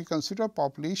scheme, we consider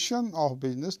population of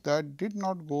business that did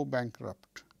not go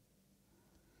bankrupt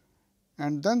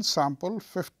and then sample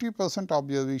 50%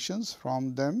 observations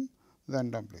from them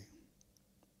randomly.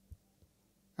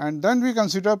 And then we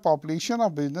consider population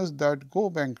of business that go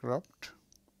bankrupt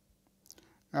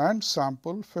and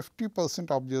sample 50%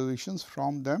 observations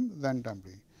from them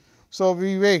randomly. So,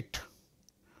 we wait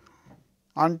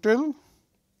until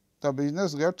the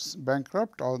business gets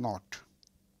bankrupt or not,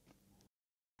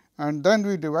 and then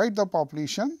we divide the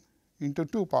population into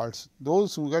two parts,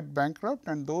 those who get bankrupt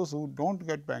and those who do not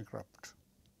get bankrupt.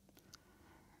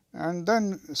 And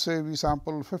then say we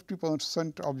sample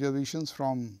 50% observations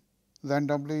from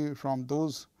randomly from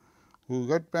those who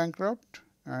get bankrupt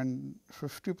and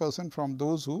 50% from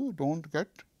those who do not get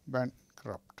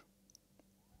bankrupt.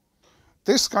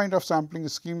 This kind of sampling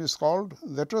scheme is called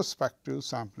retrospective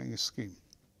sampling scheme.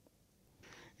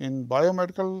 In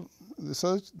biomedical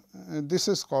research, this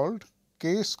is called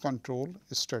case control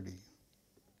study.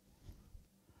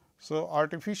 So,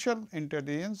 artificial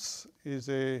intelligence is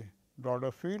a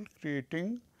broader field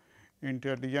creating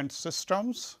intelligent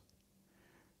systems,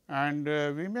 and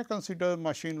we may consider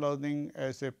machine learning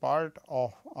as a part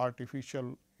of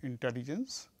artificial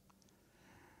intelligence,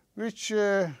 which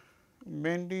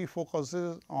mainly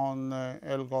focuses on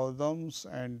algorithms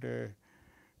and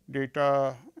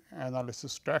data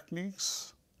analysis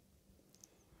techniques.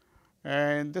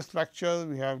 And in this lecture,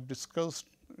 we have discussed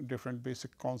different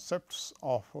basic concepts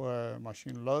of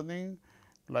machine learning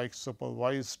like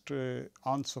supervised,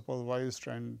 unsupervised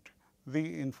and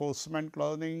reinforcement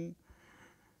learning,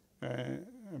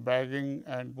 bagging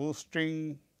and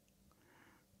boosting.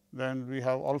 Then we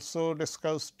have also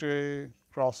discussed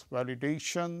cross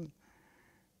validation,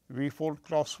 V-fold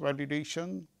cross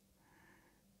validation,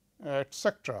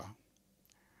 etc.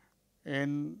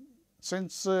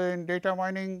 Since in data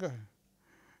mining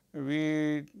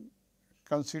we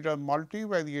consider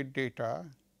multivariate data,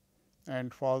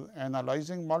 and for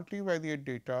analyzing multivariate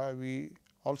data we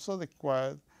also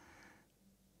require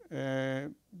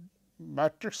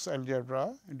matrix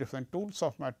algebra, different tools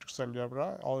of matrix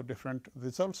algebra or different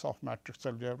results of matrix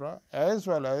algebra, as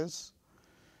well as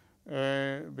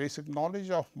basic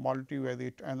knowledge of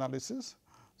multivariate analysis.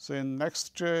 So, in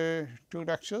next two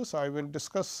lectures I will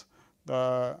discuss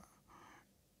the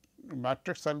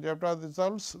matrix algebra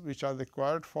results which are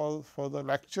required for the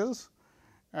lectures,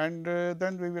 and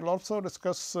then we will also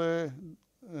discuss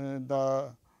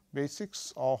the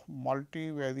basics of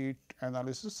multivariate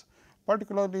analysis.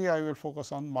 Particularly, I will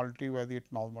focus on multivariate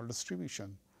normal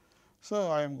distribution.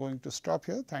 So, I am going to stop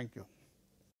here. Thank you.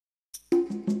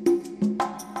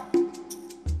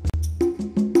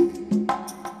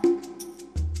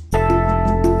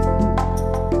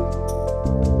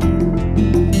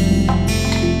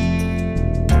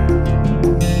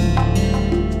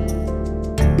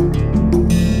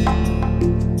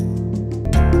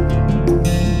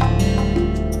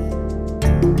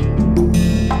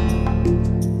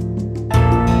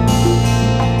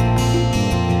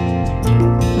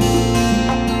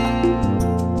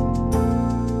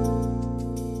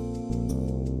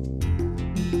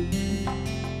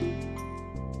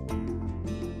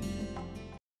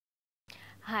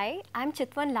 Hi, I am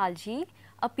Chitwan Lalji,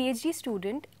 a PhD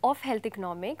student of Health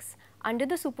Economics under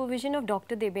the supervision of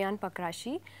Dr. Debayan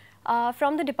Pakrashi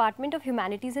from the Department of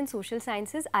Humanities and Social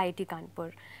Sciences, IIT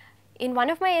Kanpur. In one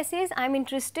of my essays, I am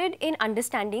interested in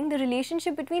understanding the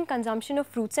relationship between consumption of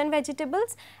fruits and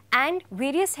vegetables and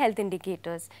various health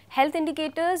indicators. Health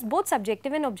indicators, both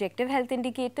subjective and objective health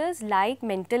indicators like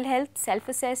mental health,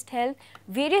 self-assessed health,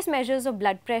 various measures of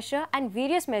blood pressure and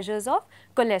various measures of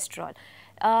cholesterol.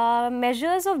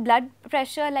 Measures of blood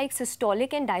pressure like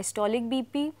systolic and diastolic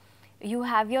BP, you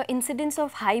have your incidence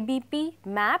of high BP,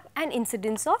 MAP and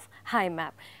incidence of high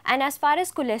MAP. And as far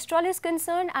as cholesterol is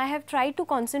concerned, I have tried to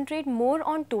concentrate more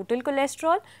on total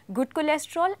cholesterol, good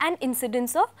cholesterol and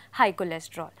incidence of high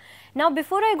cholesterol. Now,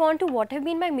 before I go on to what have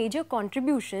been my major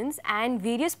contributions and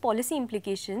various policy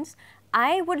implications,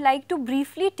 I would like to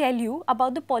briefly tell you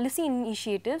about the policy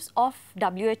initiatives of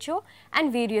WHO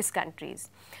and various countries.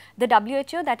 The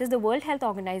WHO, that is the World Health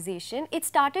Organization, it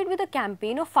started with a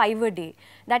campaign of 5 a day.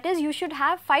 That is, you should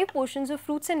have 5 portions of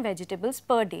fruits and vegetables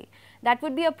per day. That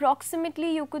would be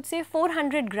approximately, you could say,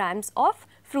 400 grams of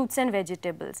fruits and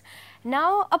vegetables.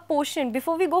 Now, a portion,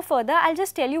 before we go further, I'll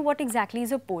just tell you what exactly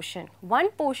is a portion. One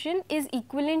portion is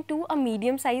equivalent to a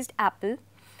medium-sized apple,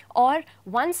 or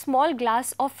one small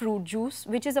glass of fruit juice,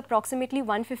 which is approximately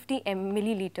 150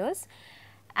 milliliters.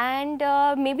 and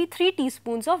maybe 3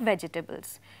 teaspoons of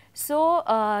vegetables. So,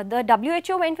 the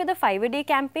WHO went with the 5-a-day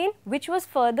campaign, which was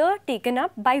further taken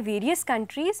up by various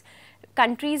countries.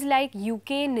 Countries like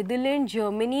UK, Netherlands,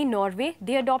 Germany, Norway,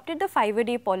 they adopted the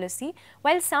 5-a-day policy,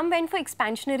 while some went for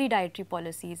expansionary dietary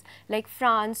policies like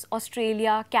France,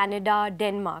 Australia, Canada,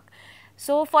 Denmark.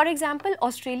 So, for example,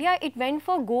 Australia, it went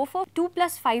for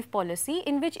 2+5 policy,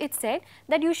 in which it said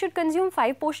that you should consume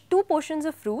 2 portions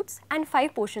of fruits and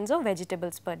 5 portions of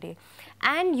vegetables per day.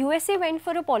 And USA went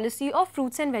for a policy of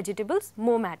fruits and vegetables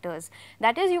more matters.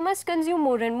 That is, you must consume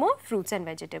more and more fruits and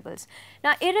vegetables.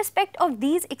 Now, irrespective of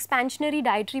these expansionary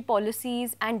dietary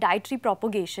policies and dietary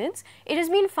propagations, it has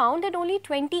been found that only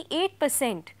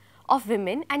 28% of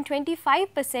women and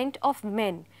 25% of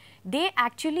men, they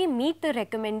actually meet the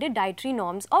recommended dietary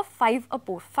norms of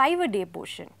 5-a-day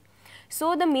portion.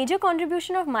 So, the major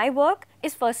contribution of my work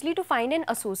is firstly to find an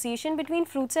association between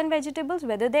fruits and vegetables,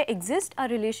 whether there exists a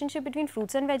relationship between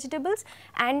fruits and vegetables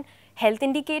and health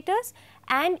indicators,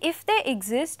 and if they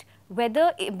exist,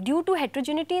 whether due to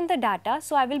heterogeneity in the data.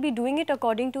 So, I will be doing it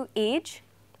according to age,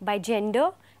 by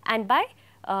gender and by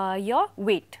your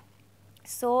weight.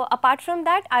 So, apart from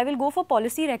that, I will go for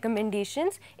policy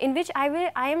recommendations, in which I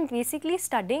am basically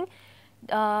studying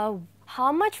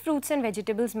how much fruits and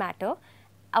vegetables matter.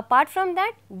 Apart from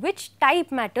that, which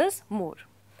type matters more.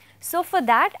 So, for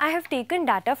that I have taken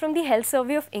data from the Health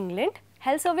Survey of England.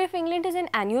 Health Survey of England is an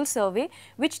annual survey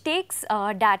which takes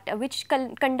data, which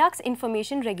conducts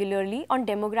information regularly on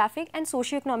demographic and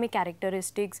socio-economic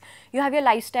characteristics. You have your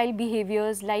lifestyle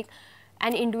behaviors, like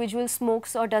an individual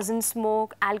smokes or doesn't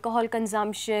smoke, alcohol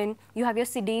consumption, you have your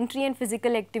sedentary and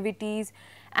physical activities,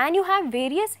 and you have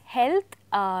various health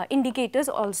indicators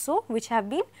also which have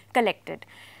been collected.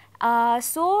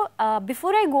 Before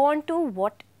I go on to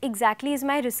what exactly is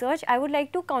my research, I would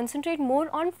like to concentrate more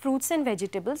on fruits and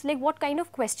vegetables, like what kind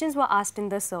of questions were asked in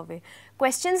the survey.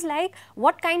 Questions like,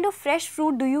 what kind of fresh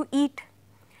fruit do you eat?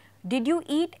 Did you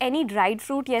eat any dried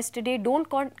fruit yesterday? Don't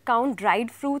count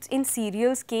dried fruits in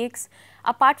cereals, cakes.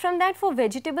 Apart from that, for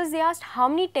vegetables, they asked how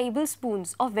many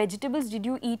tablespoons of vegetables did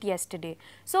you eat yesterday.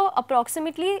 So,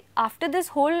 approximately after this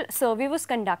whole survey was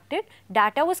conducted,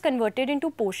 data was converted into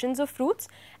portions of fruits,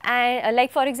 and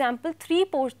like for example, 3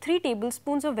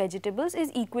 tablespoons of vegetables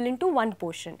is equivalent to 1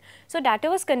 portion. So, data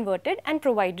was converted and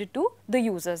provided to the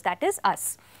users, that is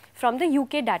us, from the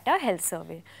UK Data Health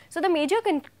Survey. So, the major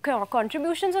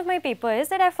contributions of my paper is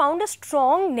that I found a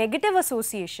strong negative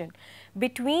association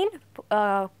between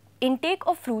intake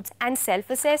of fruits and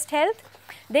self-assessed health,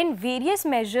 then various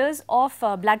measures of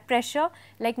blood pressure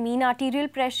like mean arterial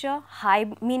pressure, high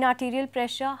mean arterial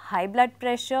pressure, high blood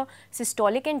pressure,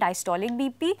 systolic and diastolic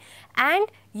BP, and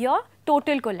your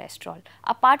total cholesterol.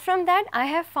 Apart from that, I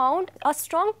have found a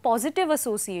strong positive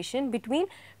association between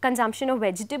consumption of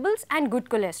vegetables and good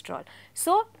cholesterol.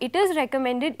 So, it is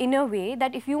recommended in a way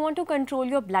that if you want to control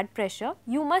your blood pressure,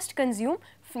 you must consume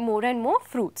more and more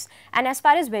fruits, and as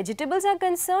far as vegetables are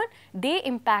concerned, they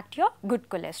impact your good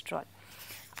cholesterol.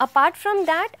 Apart from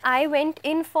that, I went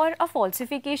in for a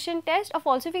falsification test. A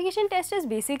falsification test is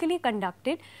basically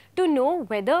conducted to know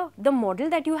whether the model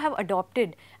that you have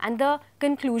adopted and the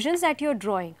conclusions that you are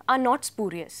drawing are not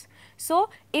spurious. So,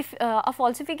 if a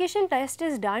falsification test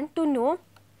is done to know,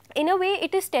 in a way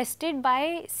it is tested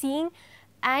by seeing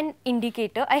an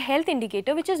indicator, a health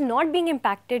indicator which is not being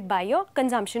impacted by your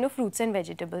consumption of fruits and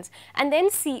vegetables, and then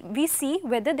we see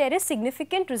whether there is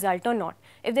significant result or not.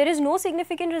 If there is no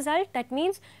significant result, that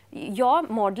means your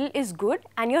model is good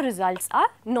and your results are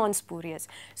non-spurious.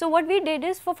 So, what we did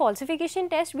is, for falsification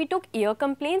test, we took ear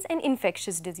complaints and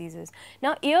infectious diseases.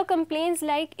 Now, ear complaints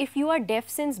like if you are deaf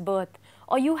since birth,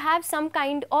 or you have some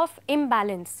kind of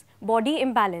imbalance, body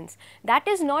imbalance, that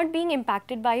is not being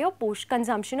impacted by your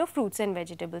consumption of fruits and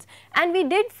vegetables, and we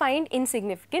did find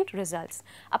insignificant results.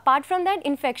 Apart from that,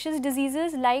 infectious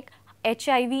diseases like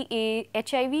HIV,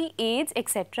 AIDS,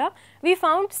 etc., we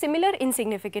found similar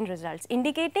insignificant results,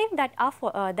 indicating that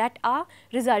our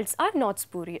results are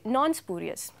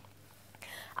non-spurious.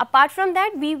 Apart from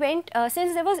that, we went,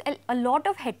 since there was a lot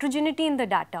of heterogeneity in the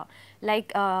data,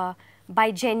 like by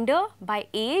gender, by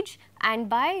age and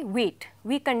by weight,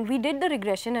 we did the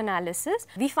regression analysis.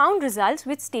 We found results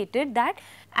which stated that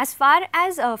as far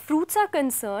as fruits are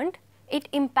concerned, it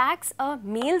impacts a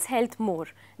male's health more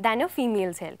than a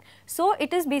female's health. So,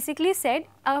 it is basically said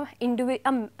a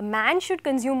man should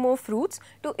consume more fruits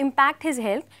to impact his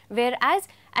health, whereas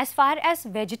As far as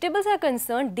vegetables are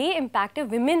concerned, they impact a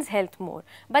women's health more.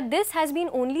 But this has been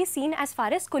only seen as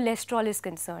far as cholesterol is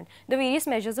concerned, the various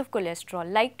measures of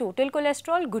cholesterol like total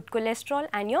cholesterol, good cholesterol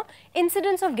and your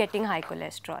incidence of getting high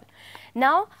cholesterol.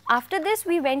 Now, after this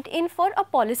we went in for a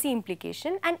policy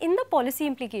implication, and in the policy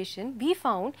implication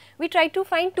we tried to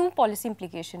find two policy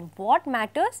implications, what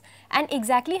matters and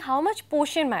exactly how much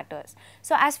portion matters.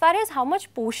 So, as far as how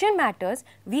much portion matters,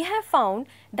 we have found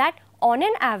that on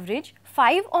an average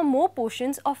 5 or more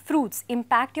portions of fruits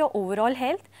impact your overall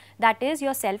health, that is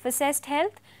your self-assessed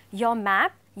health, your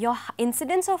MAP, your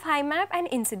incidence of high MAP and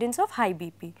incidence of high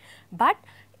BP. But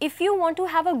if you want to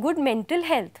have a good mental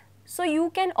health, so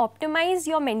you can optimize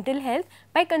your mental health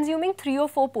by consuming 3 or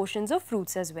 4 portions of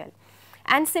fruits as well.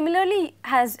 And similarly,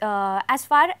 as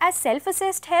far as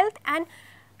self-assessed health and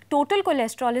total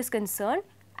cholesterol is concerned,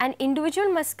 an individual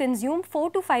must consume 4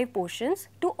 to 5 portions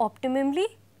to optimally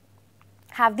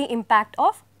have the impact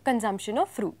of consumption of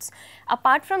fruits.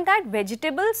 Apart from that,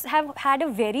 vegetables have had a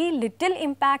very little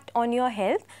impact on your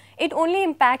health. It only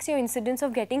impacts your incidence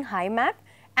of getting high MAP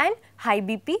and high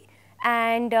BP,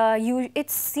 and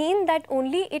it's seen that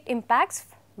only it impacts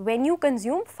when you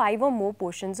consume 5 or more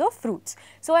portions of fruits.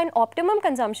 So, an optimum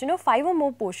consumption of 5 or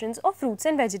more portions of fruits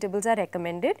and vegetables are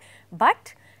recommended,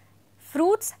 but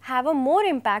fruits have a more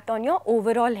impact on your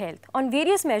overall health, on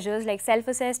various measures like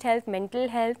self-assessed health, mental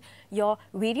health, your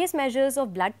various measures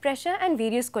of blood pressure and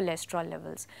various cholesterol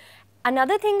levels.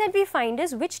 Another thing that we find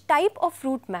is which type of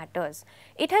fruit matters.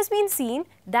 It has been seen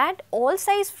that all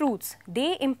size fruits,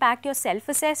 they impact your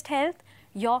self-assessed health,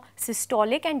 your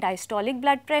systolic and diastolic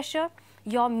blood pressure,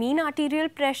 your mean arterial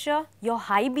pressure, your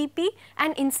high BP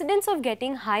and incidence of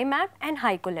getting high MAP and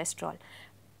high cholesterol.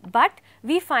 But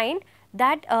we find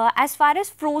that as far as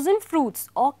frozen fruits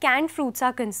or canned fruits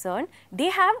are concerned, they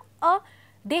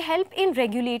help in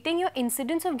regulating your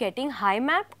incidence of getting high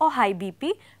MAP or high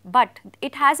BP, but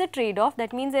it has a trade-off.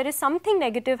 That means there is something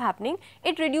negative happening.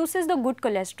 It reduces the good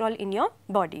cholesterol in your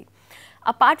body.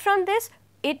 Apart from this,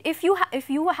 if you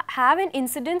have an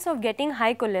incidence of getting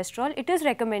high cholesterol, it is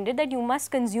recommended that you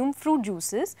must consume fruit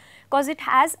juices because it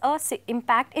has a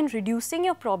impact in reducing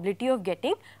your probability of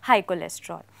getting high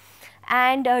cholesterol.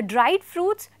 And dried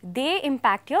fruits, they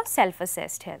impact your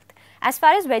self-assessed health. As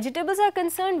far as vegetables are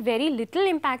concerned, very little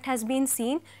impact has been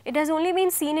seen. It has only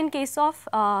been seen in case of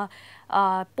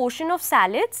portion of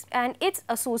salads and its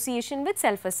association with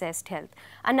self-assessed health.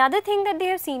 Another thing that they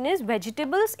have seen is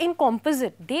vegetables in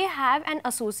composite, they have an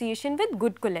association with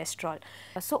good cholesterol.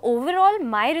 So, overall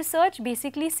my research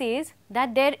basically says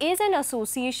that there is an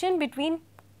association between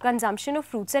consumption of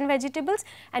fruits and vegetables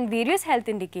and various health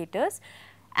indicators,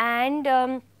 and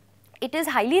it is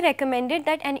highly recommended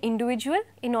that an individual,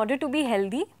 in order to be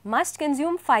healthy, must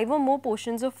consume 5 or more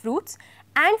portions of fruits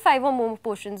and 5 or more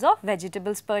portions of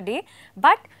vegetables per day,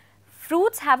 but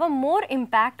fruits have a more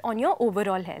impact on your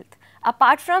overall health.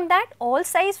 Apart from that, all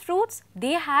size fruits,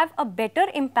 they have a better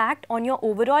impact on your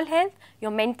overall health,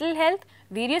 your mental health,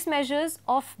 various measures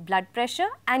of blood pressure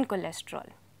and cholesterol.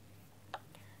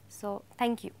 So,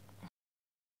 thank you.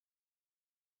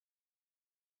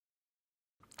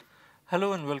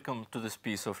 Hello and welcome to this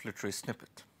piece of literary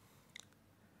snippet.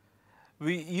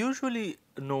 We usually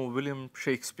know William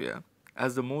Shakespeare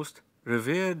as the most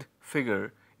revered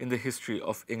figure in the history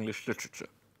of English literature.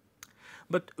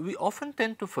 But we often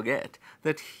tend to forget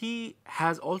that he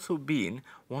has also been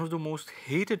one of the most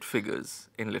hated figures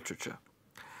in literature.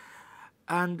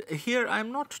 And here I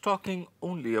am not talking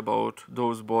only about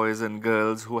those boys and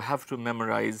girls who have to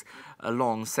memorize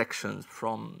long sections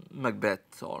from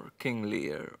Macbeth or King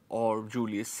Lear or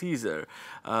Julius Caesar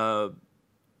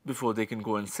before they can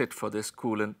go and sit for their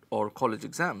school or college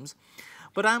exams.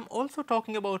 But I am also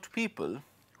talking about people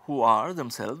who are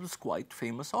themselves quite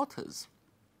famous authors.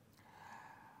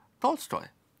 Tolstoy,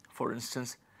 for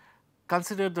instance,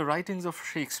 considered the writings of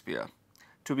Shakespeare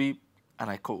to be, and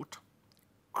I quote,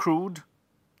 crude,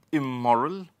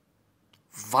 immoral,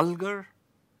 vulgar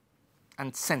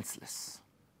and senseless.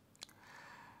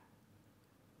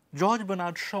 George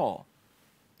Bernard Shaw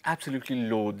absolutely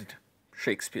loathed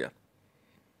Shakespeare,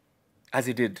 as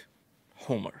he did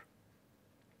Homer.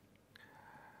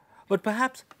 But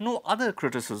perhaps no other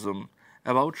criticism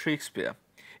about Shakespeare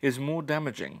is more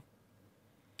damaging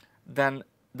than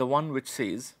the one which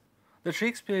says that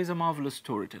Shakespeare is a marvelous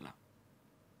storyteller,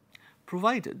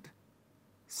 provided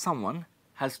someone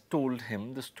has told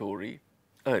him the story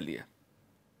earlier.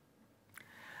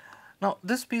 Now,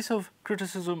 this piece of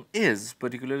criticism is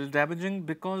particularly damaging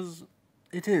because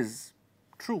it is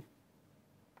true.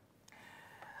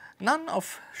 None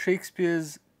of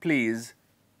Shakespeare's plays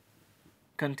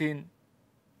contain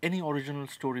any original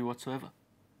story whatsoever.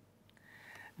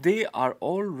 they are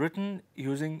all written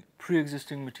using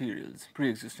pre-existing materials,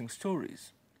 pre-existing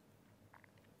stories.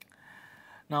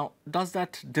 Now, does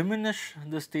that diminish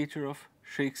the stature of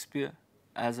Shakespeare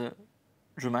as a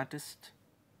dramatist?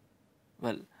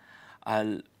 Well,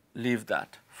 I'll leave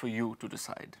that for you to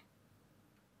decide.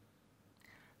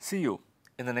 See you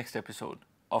in the next episode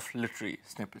of Literary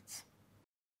Snippets.